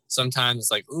sometimes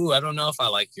it's like, ooh, I don't know if I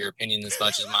like your opinion as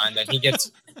much as mine. Then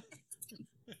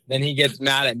he gets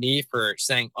mad at me for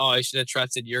saying, oh, I should have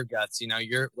trusted your guts. You know,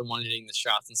 you're the one hitting the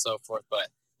shots and so forth. But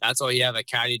that's why you have a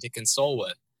caddy to console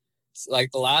with.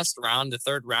 Like the last round, the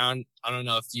third round, I don't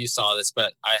know if you saw this,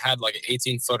 but I had like an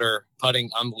 18-footer putting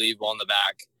unbelievable on the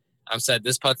back. I said,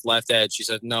 this putt's left edge. She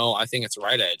said, no, I think it's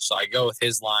right edge. So I go with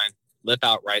his line, lip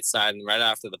out right side. And right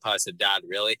after the putt, I said, Dad,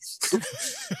 really?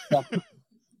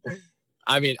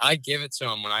 I mean, I give it to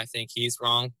him when I think he's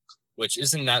wrong, which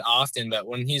isn't that often. But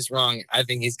when he's wrong, I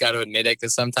think he's got to admit it,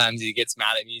 because sometimes he gets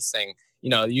mad at me saying, you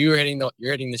know, you're hitting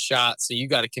the shot, so you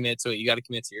got to commit to it. You got to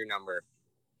commit to your number.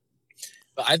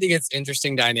 But I think it's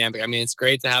interesting dynamic. I mean, it's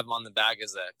great to have him on the bag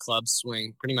as a club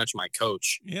swing, pretty much my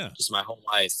coach, just my whole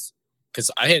life. Because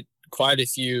I hit quite a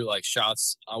few like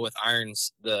shots with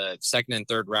irons the second and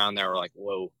third round that were like,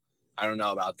 whoa, I don't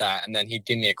know about that. And then he'd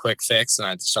give me a quick fix and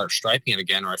I'd start striping it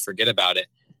again, or I'd forget about it.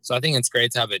 So I think it's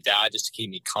great to have a dad just to keep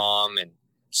me calm and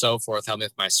so forth, help me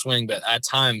with my swing. But at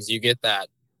times you get that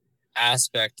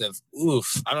aspect of,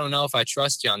 oof, I don't know if I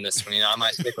trust you on this one. You know, I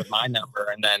might stick with my number.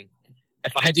 And then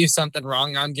if I do something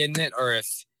wrong, I'm getting it. Or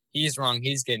if he's wrong,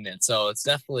 he's getting it. So it's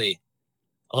definitely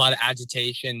a lot of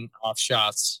agitation off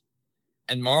shots.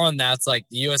 And more on that's like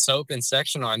the U.S. Open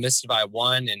sectional. I missed it by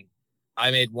 1, and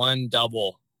I made one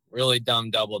double, really dumb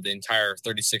double the entire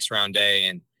 36-round day.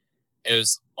 And it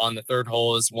was on the third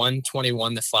hole, is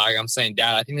 121 the flag. I'm saying,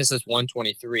 Dad, I think this is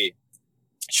 123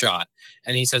 shot.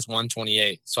 And he says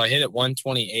 128. So I hit it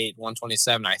 128,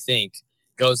 127, I think,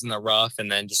 goes in the rough,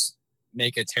 and then just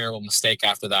make a terrible mistake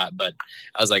after that. But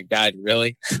I was like, Dad,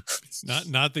 really?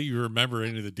 Not that you remember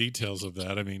any of the details of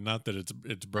that. I mean, not that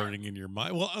it's burning in your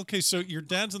mind. Well, okay, so your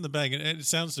dad's in the bag, and it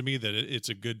sounds to me that it's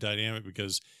a good dynamic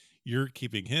because you're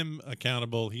keeping him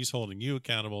accountable, he's holding you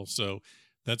accountable. So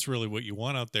that's really what you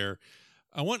want out there.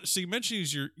 So you mentioned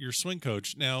he's your swing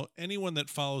coach. Now, anyone that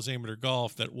follows amateur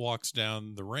golf that walks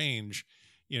down the range,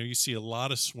 you know, you see a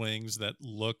lot of swings that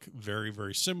look very,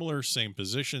 very similar, same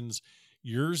positions.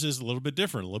 Yours is a little bit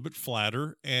different, a little bit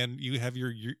flatter, and you have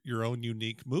your own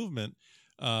unique movement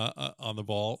on the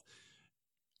ball.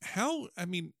 I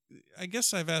mean, I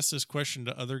guess I've asked this question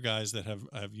to other guys that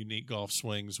have unique golf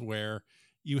swings where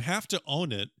you have to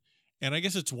own it. And I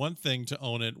guess it's one thing to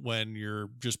own it when you're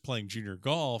just playing junior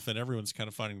golf and everyone's kind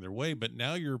of finding their way, but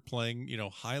now you're playing, you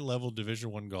know, high level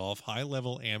Division I golf, high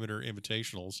level amateur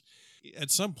invitationals.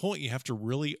 At some point you have to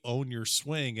really own your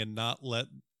swing and not let,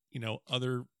 you know,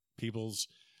 other people's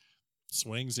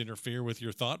swings interfere with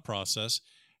your thought process.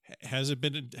 Has it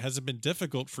been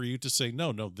difficult for you to say,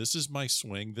 no, this is my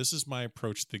swing, this is my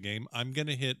approach to the game, I'm going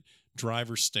to hit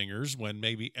driver stingers when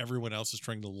maybe everyone else is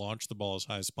trying to launch the ball as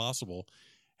high as possible?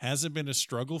 Has it been a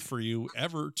struggle for you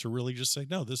ever to really just say,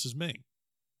 no, this is me?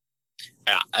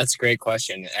 Yeah, that's a great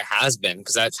question. It has been,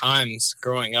 because at times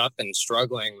growing up and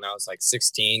struggling when I was like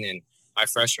 16 and my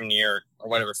freshman year or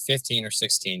whatever, 15 or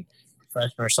 16,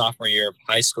 freshman or sophomore year of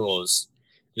high school, is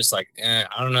just like, I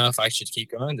don't know if I should keep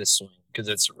going this swing, because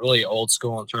it's really old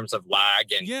school in terms of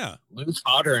lag. And Lou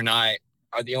Potter and I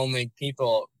are the only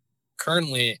people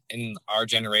currently in our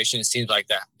generation, it seems like,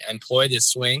 that employ this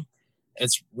swing.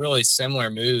 It's really similar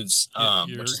moves.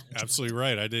 You're absolutely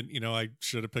right. I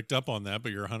should have picked up on that,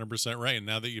 but you're 100% right. And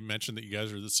now that you mentioned that you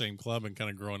guys are the same club and kind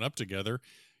of growing up together,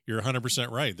 you're 100%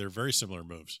 right. They're very similar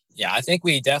moves. Yeah, I think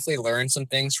we definitely learned some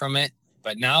things from it,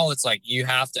 but now it's like you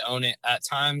have to own it. At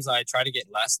times I try to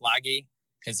get less laggy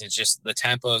because it's just the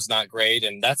tempo is not great.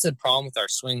 And that's the problem with our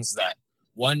swings, that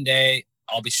one day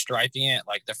I'll be striping it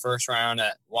like the first round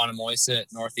at Wannamoisa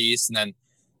Northeast, and then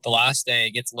the last day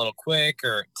it gets a little quick,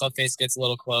 or club face gets a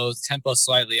little close, tempo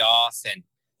slightly off, and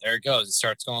there it goes. It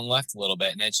starts going left a little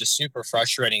bit, and it's just super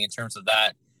frustrating in terms of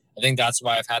that. I think that's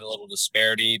why I've had a little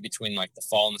disparity between like the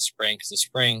fall and the spring, because the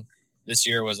spring this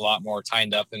year was a lot more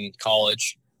tied up in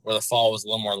college, where the fall was a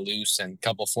little more loose and a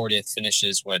couple 40th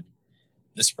finishes. Would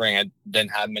the spring I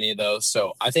didn't have many of those.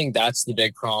 So I think that's the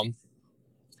big problem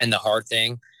and the hard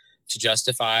thing to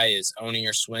justify is owning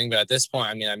your swing. But at this point,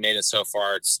 I mean, I made it so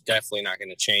far. It's definitely not going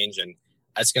to change, and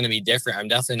it's going to be different. I'm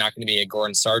definitely not going to be a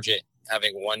Gordon Sargent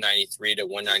having 193 to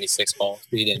 196 ball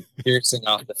speed and piercing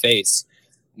off the face.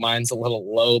 Mine's a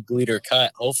little low bleeder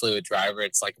cut. Hopefully with driver,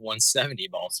 it's like 170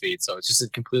 ball speed. So it's just a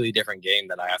completely different game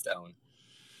that I have to own.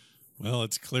 Well,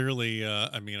 it's clearly,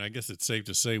 I mean, I guess it's safe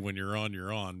to say when you're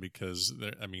on, because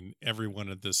I mean, everyone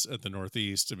at the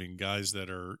Northeast, I mean, guys that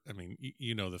are, I mean,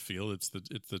 you know, the field, it's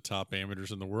the top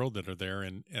amateurs in the world that are there.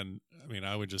 And I mean,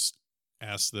 I would just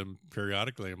ask them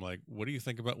periodically, I'm like, what do you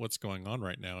think about what's going on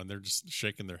right now? And they're just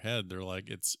shaking their head. They're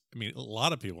like, I mean, a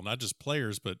lot of people, not just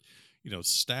players, but, you know,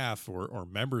 staff or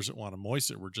members that want to moist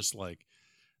it were just like,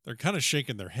 they're kind of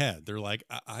shaking their head. They're like,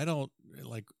 I don't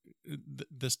like,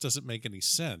 this doesn't make any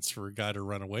sense for a guy to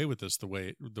run away with this the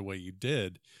way you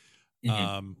did.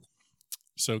 Mm-hmm.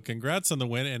 So congrats on the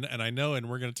win. And I know, and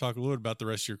we're going to talk a little bit about the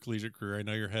rest of your collegiate career. I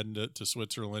know you're heading to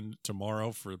Switzerland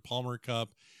tomorrow for the Palmer Cup.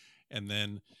 And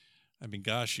then, I mean,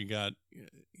 gosh, you got,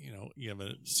 you know, you have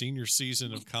a senior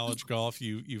season of college golf.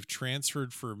 You've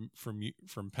transferred from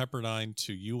Pepperdine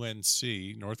to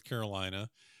UNC, North Carolina.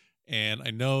 And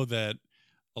I know that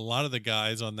a lot of the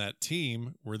guys on that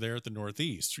team were there at the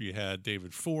Northeast. You had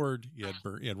David Ford, you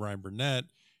had Ryan Burnett,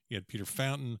 you had Peter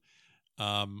Fountain.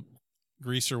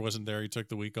 Greaser wasn't there. He took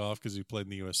the week off because he played in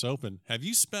the U.S. Open. Have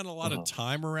you spent a lot of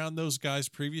time around those guys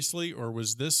previously, or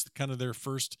was this kind of their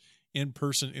first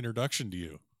in-person introduction to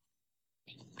you?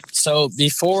 So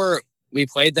before we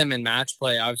played them in match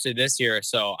play, obviously this year,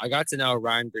 so I got to know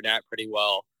Ryan Burnett pretty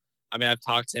well. I mean, I've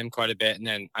talked to him quite a bit. And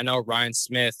then I know Ryan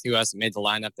Smith, who hasn't made the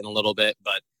lineup in a little bit,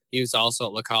 but he was also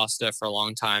at La Costa for a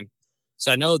long time. So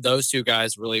I know those two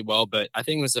guys really well, but I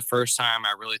think it was the first time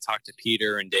I really talked to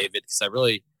Peter and David,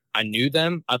 because I knew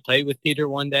them. I played with Peter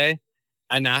one day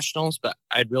at Nationals, but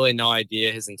I had really no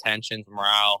idea his intentions,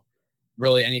 morale,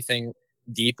 really anything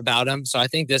deep about him. So I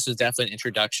think this was definitely an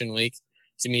introduction week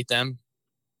to meet them.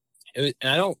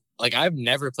 And I've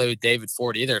never played with David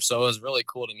Ford either. So it was really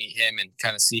cool to meet him and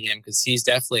kind of see him, because he's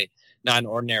definitely not an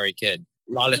ordinary kid.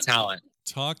 A lot of talent.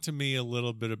 Talk to me a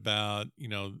little bit about, you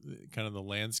know, kind of the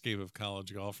landscape of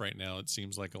college golf right now. It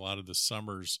seems like a lot of the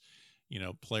summers, you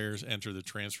know, players enter the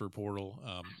transfer portal.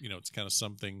 You know, it's kind of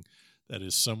something that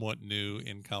is somewhat new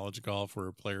in college golf, where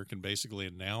a player can basically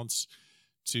announce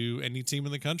to any team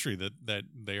in the country that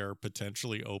they are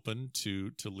potentially open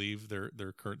to leave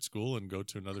their current school and go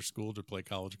to another school to play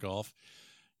college golf.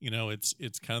 You know, it's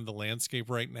kind of the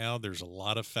landscape right now. There's a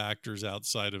lot of factors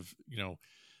outside of, you know,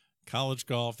 college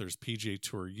golf. There's PGA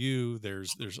Tour U.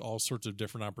 There's all sorts of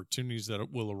different opportunities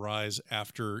that will arise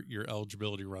after your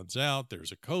eligibility runs out.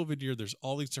 There's a COVID year. There's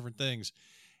all these different things.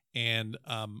 And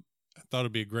I thought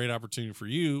it'd be a great opportunity for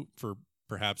you, for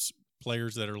perhaps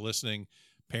players that are listening,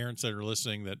 parents that are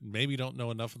listening that maybe don't know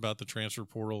enough about the transfer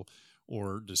portal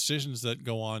or decisions that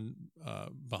go on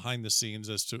behind the scenes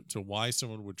as to why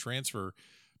someone would transfer.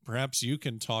 Perhaps you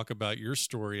can talk about your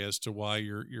story as to why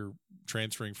you're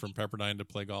transferring from Pepperdine to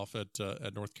play golf at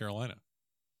North Carolina.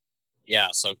 Yeah.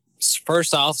 So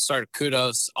first off,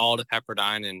 kudos all to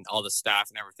Pepperdine and all the staff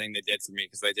and everything they did for me,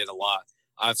 because they did a lot,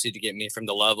 obviously, to get me from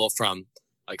the level from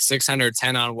like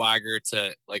 610 on Wagger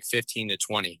to like 15 to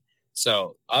 20.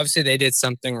 So obviously they did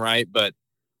something right, but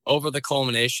over the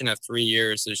culmination of 3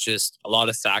 years, there's just a lot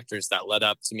of factors that led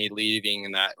up to me leaving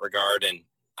in that regard. And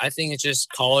I think it's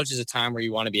just, college is a time where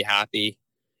you want to be happy,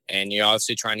 and you're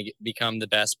obviously trying to become the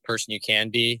best person you can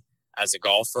be as a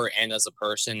golfer and as a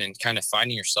person, and kind of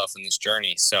finding yourself in this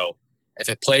journey. So if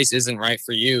a place isn't right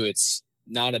for you, it's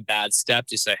not a bad step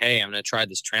to say, hey, I'm going to try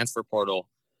this transfer portal.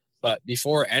 But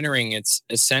before entering, it's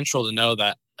essential to know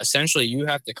that essentially you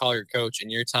have to call your coach,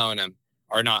 and you're telling him,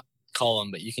 or not call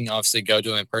him, but you can obviously go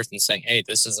to him in person saying, hey,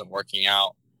 this isn't working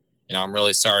out. You know, I'm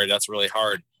really sorry. That's really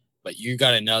hard. But you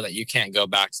got to know that you can't go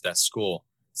back to that school.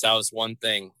 So that was one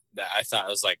thing that I thought, I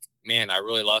was like, man, I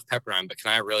really love Pepperdine, but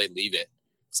can I really leave it?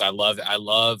 So I love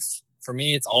it. For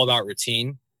me, it's all about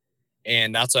routine.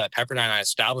 And that's what at Pepperdine, I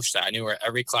established that. I knew where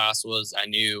every class was. I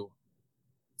knew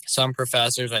some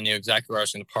professors. I knew exactly where I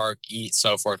was going to park, eat,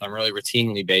 so forth. I'm really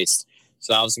routinely based.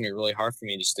 So that was going to be really hard for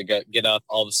me just to get up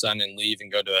all of a sudden and leave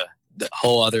and go to the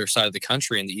whole other side of the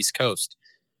country in the East Coast.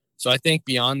 So I think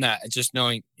beyond that, just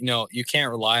knowing, you can't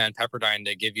rely on Pepperdine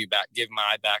to give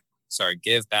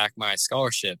back my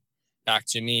scholarship back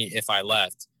to me if I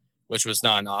left, which was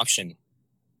not an option.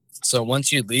 So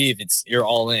once you leave, you're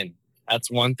all in. That's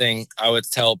one thing I would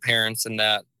tell parents, and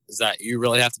that is that you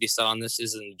really have to be set on this.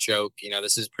 Isn't a joke.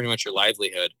 This is pretty much your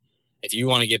livelihood. If you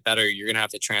want to get better, you're going to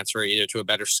have to transfer either to a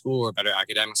better school or a better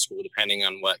academic school, depending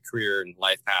on what career and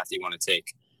life path you want to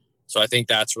take. So I think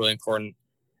that's really important.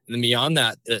 And then beyond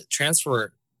that, the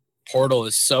transfer portal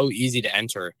is so easy to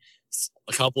enter. It's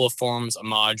a couple of forms, a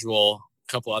module,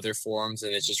 a couple other forms,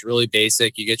 and it's just really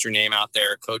basic. You get your name out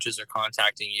there. Coaches are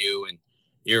contacting you, and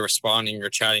you're responding, you're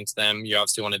chatting to them. You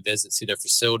obviously want to see their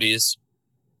facilities.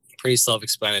 Pretty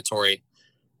self-explanatory.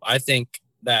 I think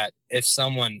that if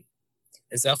someone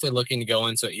is definitely looking to go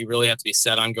into it, you really have to be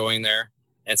set on going there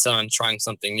and set on trying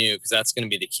something new, because that's going to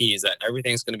be the key, is that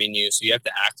everything's going to be new. So you have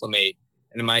to acclimate,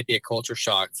 and it might be a culture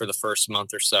shock for the first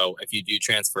month or so if you do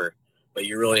transfer, but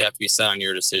you really have to be set on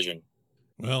your decision.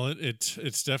 Well,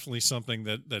 it's definitely something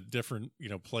that different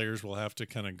players will have to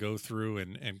kind of go through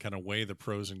and kind of weigh the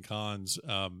pros and cons.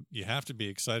 You have to be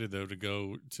excited though to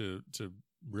go to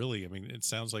really. I mean, it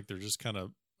sounds like they're just kind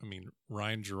of. I mean,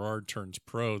 Ryan Gerard turns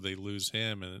pro, they lose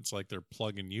him, and it's like they're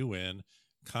plugging you in,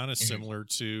 kind of similar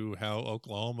to how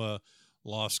Oklahoma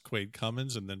lost Quade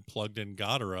Cummins and then plugged in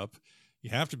Goddard.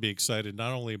 You have to be excited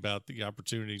not only about the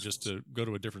opportunity just to go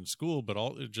to a different school, but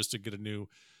all just to get a new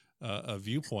a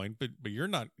viewpoint. But you're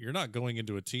not going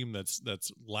into a team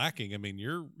that's lacking. I mean,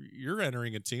 you're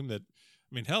entering a team that,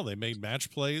 I mean, hell, they made match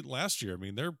play last year. I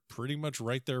mean, they're pretty much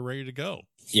right there, ready to go.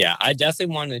 Yeah, I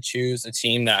definitely wanted to choose a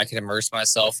team that I could immerse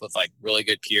myself with like really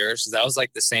good peers. That was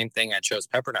like the same thing I chose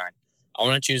Pepperdine. I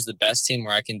want to choose the best team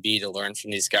where I can be to learn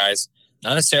from these guys.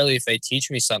 Not necessarily if they teach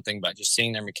me something, but just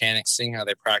seeing their mechanics, seeing how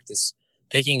they practice,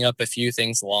 picking up a few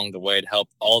things along the way to help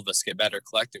all of us get better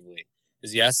collectively.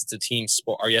 Because yes, it's a team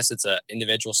sport, or yes, it's an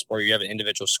individual sport. You have an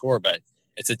individual score, but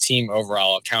it's a team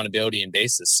overall accountability and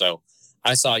basis. So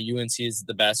I saw UNC is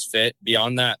the best fit.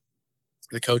 Beyond that,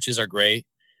 the coaches are great.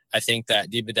 I think that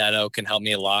DiBenedetto can help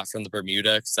me a lot from the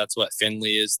Bermuda, because that's what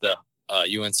Findlay is, the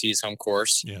UNC's home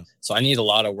course. Yeah. So I need a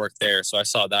lot of work there. So I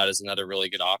saw that as another really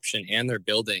good option. And they're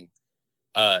building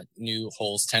new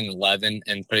holes 10 and 11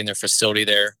 and putting their facility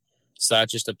there. So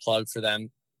that's just a plug for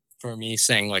them, for me,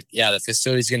 saying like, yeah, the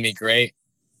facility is going to be great.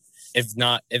 If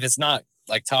it's not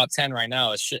like top 10 right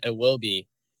now, it will be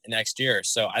next year.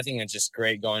 So I think it's just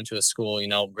great going to a school,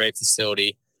 great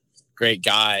facility, great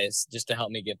guys just to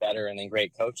help me get better, and then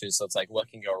great coaches. So it's like, what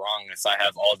can go wrong if I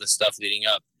have all this stuff leading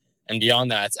up? And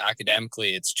beyond that, it's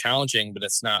academically, it's challenging, but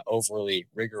it's not overly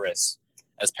rigorous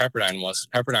as Pepperdine was.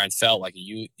 Pepperdine felt like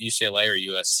a UCLA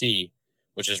or USC,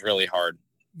 which is really hard.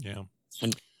 Yeah.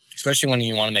 Especially when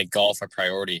you want to make golf a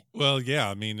priority. Well, yeah.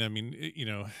 I mean,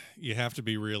 you have to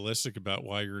be realistic about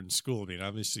why you're in school. I mean,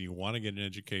 obviously you want to get an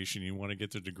education, you want to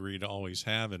get the degree to always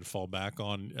have and fall back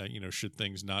on, should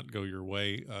things not go your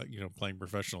way, playing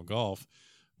professional golf.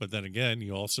 But then again,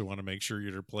 you also want to make sure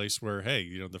you're at a place where,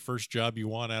 hey, the first job you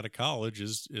want out of college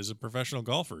is a professional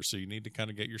golfer. So you need to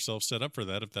kind of get yourself set up for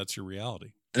that if that's your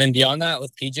reality. And then beyond that,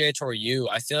 with PGA Tour U,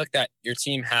 I feel like that your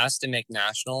team has to make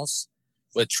nationals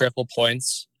with triple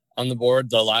points on the board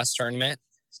the last tournament.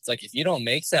 It's like, if you don't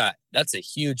make that, that's a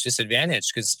huge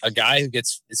disadvantage, because a guy who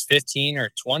is 15 or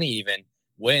 20 even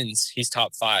wins, he's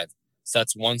top 5. So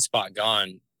that's one spot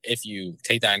gone if you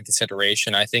take that in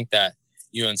consideration. I think that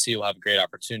UNC will have a great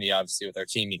opportunity, obviously, with our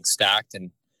team being stacked.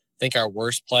 And I think our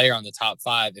worst player on the top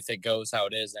 5, if it goes how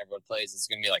it is and everyone plays, it's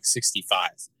going to be like 65,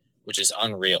 which is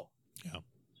unreal.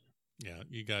 Yeah,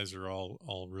 you guys are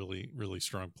all really, really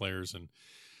strong players, and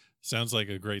sounds like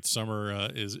a great summer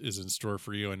is in store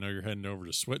for you. I know you're heading over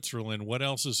to Switzerland. What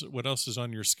else is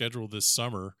on your schedule this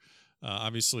summer?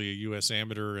 Obviously, a U.S.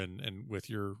 amateur, and with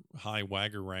your high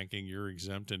WAGR ranking, you're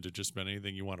exempt into just about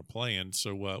anything you want to play in.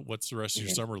 So, what's the rest of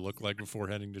your summer look like before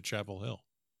heading to Chapel Hill?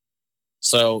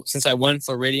 So, since I won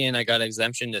Floridian, I got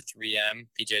exemption to 3M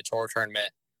PGA Tour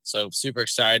tournament. So, super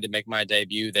excited to make my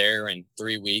debut there in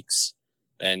 3 weeks.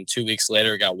 And 2 weeks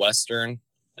later, I got Western,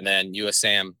 and then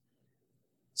USAM.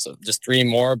 So just 3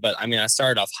 more, but I mean, I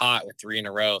started off hot with 3 in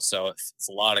a row, so it's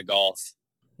a lot of golf.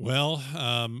 Well,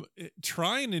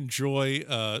 try and enjoy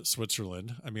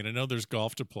Switzerland. I mean, I know there's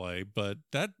golf to play, but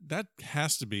that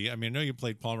has to be. I mean, I know you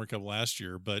played Palmer Cup last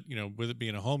year, but with it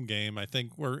being a home game, I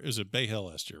think where is it? Bay Hill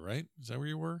last year, right? Is that where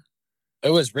you were? It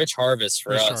was Rich Harvest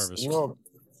for us. Harvest.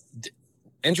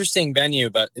 Interesting venue,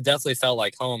 but it definitely felt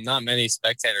like home. Not many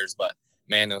spectators, but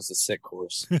man, it was a sick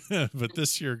course. But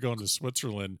this year, going to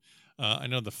Switzerland. I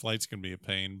know the flight's going to be a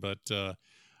pain, but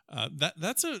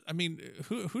that's a. I mean,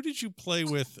 who did you play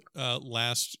with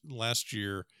last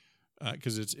year?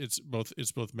 Because it's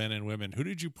both men and women. Who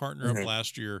did you partner up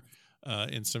last year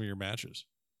in some of your matches?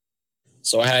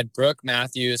 So I had Brooke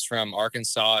Matthews from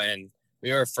Arkansas, and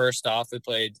we were first off. We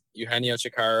played Eugenio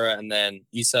Chikara and then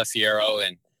Isa Fierro,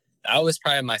 and that was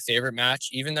probably my favorite match.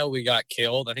 Even though we got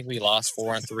killed, I think we lost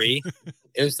 4-3.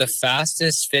 It was the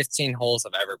fastest 15 holes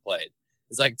I've ever played.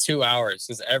 It's like 2 hours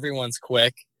because everyone's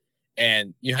quick,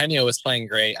 and Eugenio was playing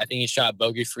great. I think he shot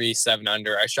bogey-free 7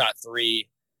 under. I shot 3,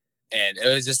 and it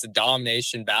was just a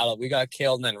domination battle. We got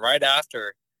killed, and then right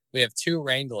after, we have 2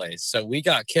 rain delays. So we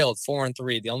got killed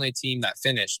 4-3, the only team that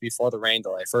finished before the rain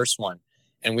delay, first one.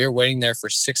 And we were waiting there for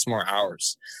 6 more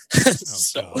hours.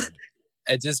 So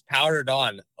it just powdered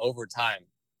on over time.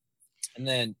 And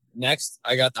then next,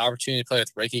 I got the opportunity to play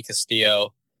with Ricky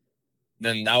Castillo.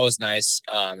 Then that was nice.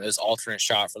 It was alternate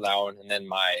shot for that one. And then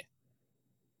my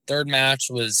third match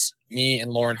was me and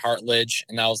Lauren Hartledge,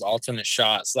 and that was alternate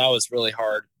shot. So that was really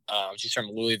hard. She's from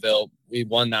Louisville. We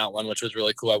won that one, which was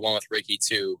really cool. I won with Ricky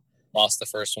too. Lost the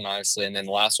first one, obviously. And then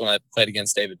the last one I played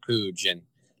against David Pooge and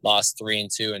lost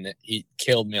 3-2, and he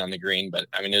killed me on the green. But,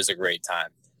 I mean, it was a great time.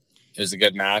 It was a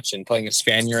good match. And playing a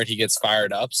Spaniard, he gets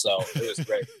fired up. So it was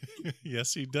great.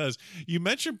 Yes, he does. You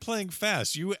mentioned playing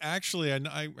fast. You actually,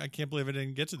 I can't believe I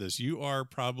didn't get to this. You are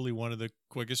probably one of the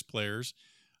quickest players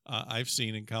I've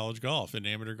seen in college golf, in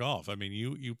amateur golf. I mean,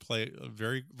 you play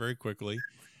very, very quickly.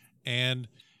 And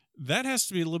that has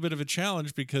to be a little bit of a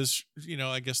challenge because,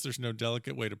 I guess there's no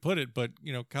delicate way to put it, but,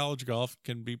 college golf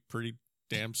can be pretty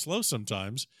damn slow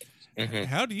sometimes. Mm-hmm.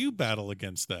 How do you battle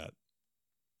against that?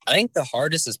 I think the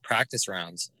hardest is practice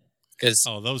rounds because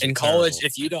in college,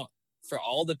 if you don't, for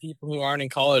all the people who aren't in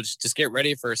college, just get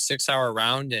ready for a 6-hour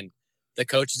round and the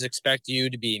coaches expect you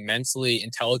to be mentally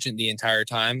intelligent the entire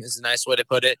time is a nice way to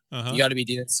put it. You got to be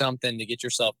doing something to get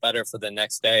yourself better for the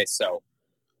next day. So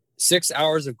 6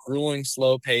 hours of grueling,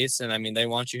 slow pace. And I mean, they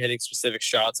want you hitting specific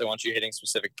shots. They want you hitting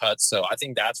specific putts. So I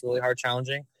think that's really hard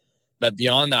challenging. But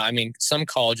beyond that, I mean, some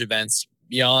college events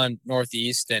beyond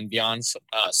Northeast and beyond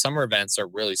summer events are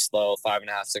really slow,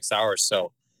 5.5, 6 hours.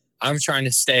 So I'm trying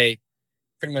to stay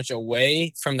pretty much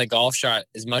away from the golf shot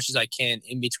as much as I can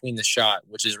in between the shot,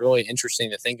 which is really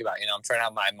interesting to think about. I'm trying to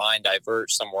have my mind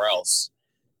divert somewhere else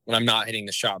when I'm not hitting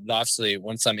the shot. But obviously,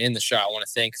 once I'm in the shot, I want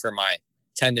to think for my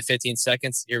 10 to 15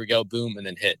 seconds, here we go, boom, and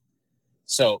then hit.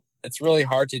 So it's really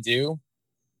hard to do.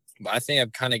 But I think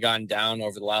I've kind of gotten down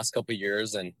over the last couple of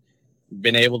years and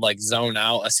been able to zone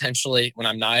out essentially when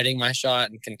I'm not hitting my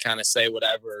shot and can kind of say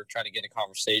whatever, or try to get a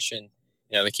conversation,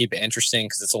 to keep it interesting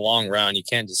because it's a long round. You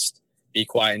can't just be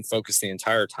quiet and focus the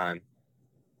entire time.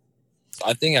 So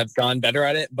I think I've gone better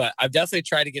at it, but I've definitely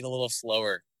tried to get a little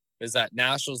slower because that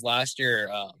Nationals last year,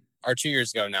 or 2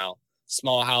 years ago now,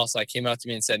 small house, came up to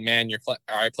me and said, man,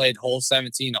 I played hole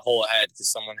 17 a hole ahead because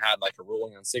someone had a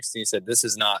ruling on 16. He said, this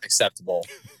is not acceptable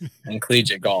in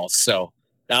collegiate golf. So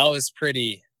that was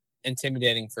pretty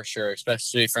intimidating for sure,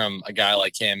 especially from a guy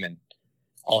like him and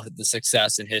all the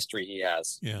success and history he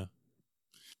has. Yeah.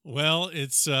 Well,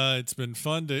 it's been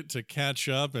fun to catch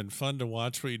up and fun to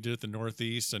watch what you do at the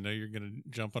Northeast. I know you're going to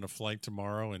jump on a flight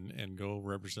tomorrow and go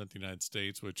represent the United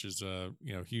States, which is a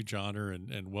huge honor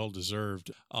and well deserved.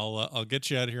 I'll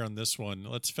get you out of here on this one.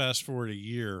 Let's fast forward a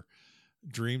year.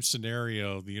 Dream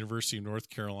scenario: the University of North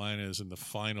Carolina is in the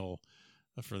final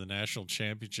for the national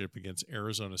championship against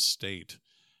Arizona State.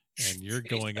 And you're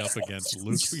going up against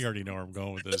Luke. We already know where I'm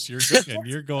going with this.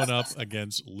 You're going up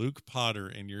against Luke Potter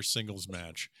in your singles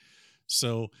match.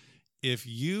 So if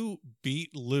you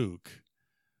beat Luke,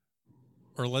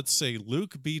 or let's say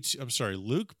Luke beats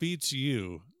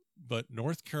you, but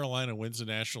North Carolina wins the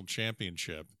national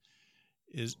championship,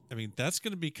 that's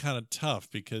going to be kind of tough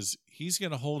because he's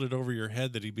going to hold it over your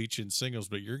head that he beat you in singles,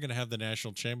 but you're going to have the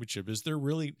national championship.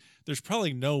 There's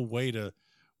probably no way to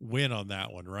win on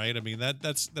that one, right? I mean,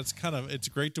 that's kind of, it's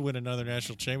great to win another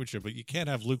national championship, but you can't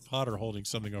have Luke Potter holding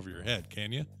something over your head,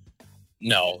 can you?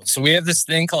 No. So we have this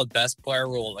thing called best player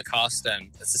rule, Acosta, and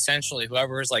it's essentially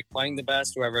whoever is playing the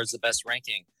best, whoever has the best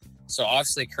ranking. So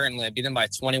obviously currently I beat him by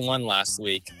 21 last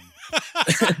week.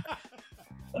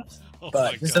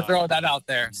 But just to throw that out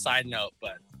there, side note,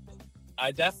 but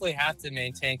I definitely have to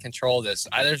maintain control of this.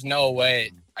 There's no way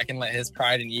I can let his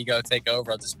pride and ego take over.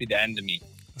 It'll just be the end of me.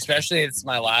 Especially if it's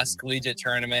my last collegiate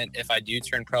tournament. If I do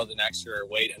turn pro the next year or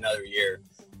wait another year,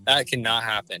 that cannot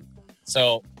happen.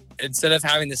 So instead of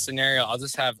having this scenario, I'll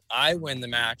just have I win the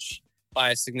match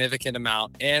by a significant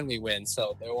amount and we win.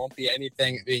 So there won't be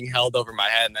anything being held over my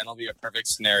head, and then it'll be a perfect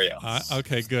scenario.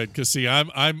 Okay, good. Because see,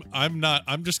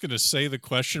 I'm just going to say the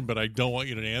question, but I don't want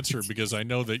you to answer it because I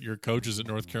know that your coaches at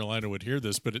North Carolina would hear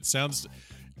this. But it sounds,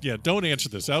 don't answer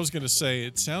this. I was going to say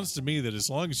it sounds to me that as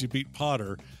long as you beat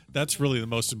Potter, that's really the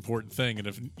most important thing. And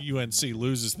if UNC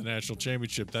loses the national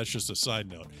championship, that's just a side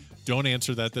note. Don't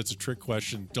answer that. That's a trick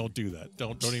question. Don't do that.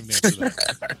 Don't even answer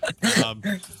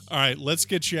that. All right, let's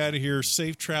get you out of here.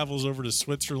 Safe travels over to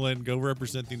Switzerland. Go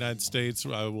represent the United States.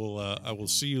 I will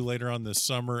see you later on this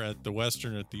summer at the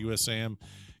Western at the USAM.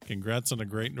 Congrats on a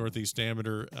great Northeast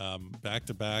Amateur back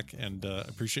to back, and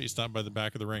appreciate you stopping by the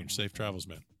back of the range. Safe travels,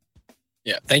 man.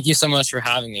 Yeah, thank you so much for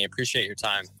having me. Appreciate your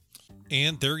time.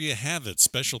 And there you have it.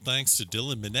 Special thanks to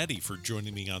Dylan Menante for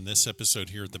joining me on this episode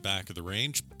here at the back of the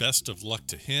range. Best of luck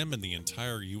to him and the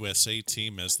entire USA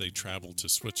team as they travel to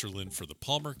Switzerland for the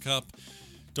Palmer Cup.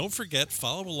 Don't forget,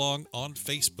 follow along on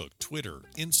Facebook, Twitter,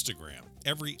 Instagram.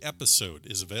 Every episode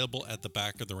is available at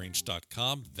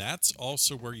thebackoftherange.com. That's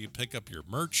also where you pick up your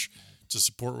merch to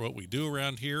support what we do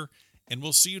around here. And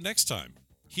we'll see you next time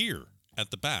here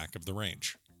at the back of the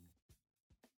range.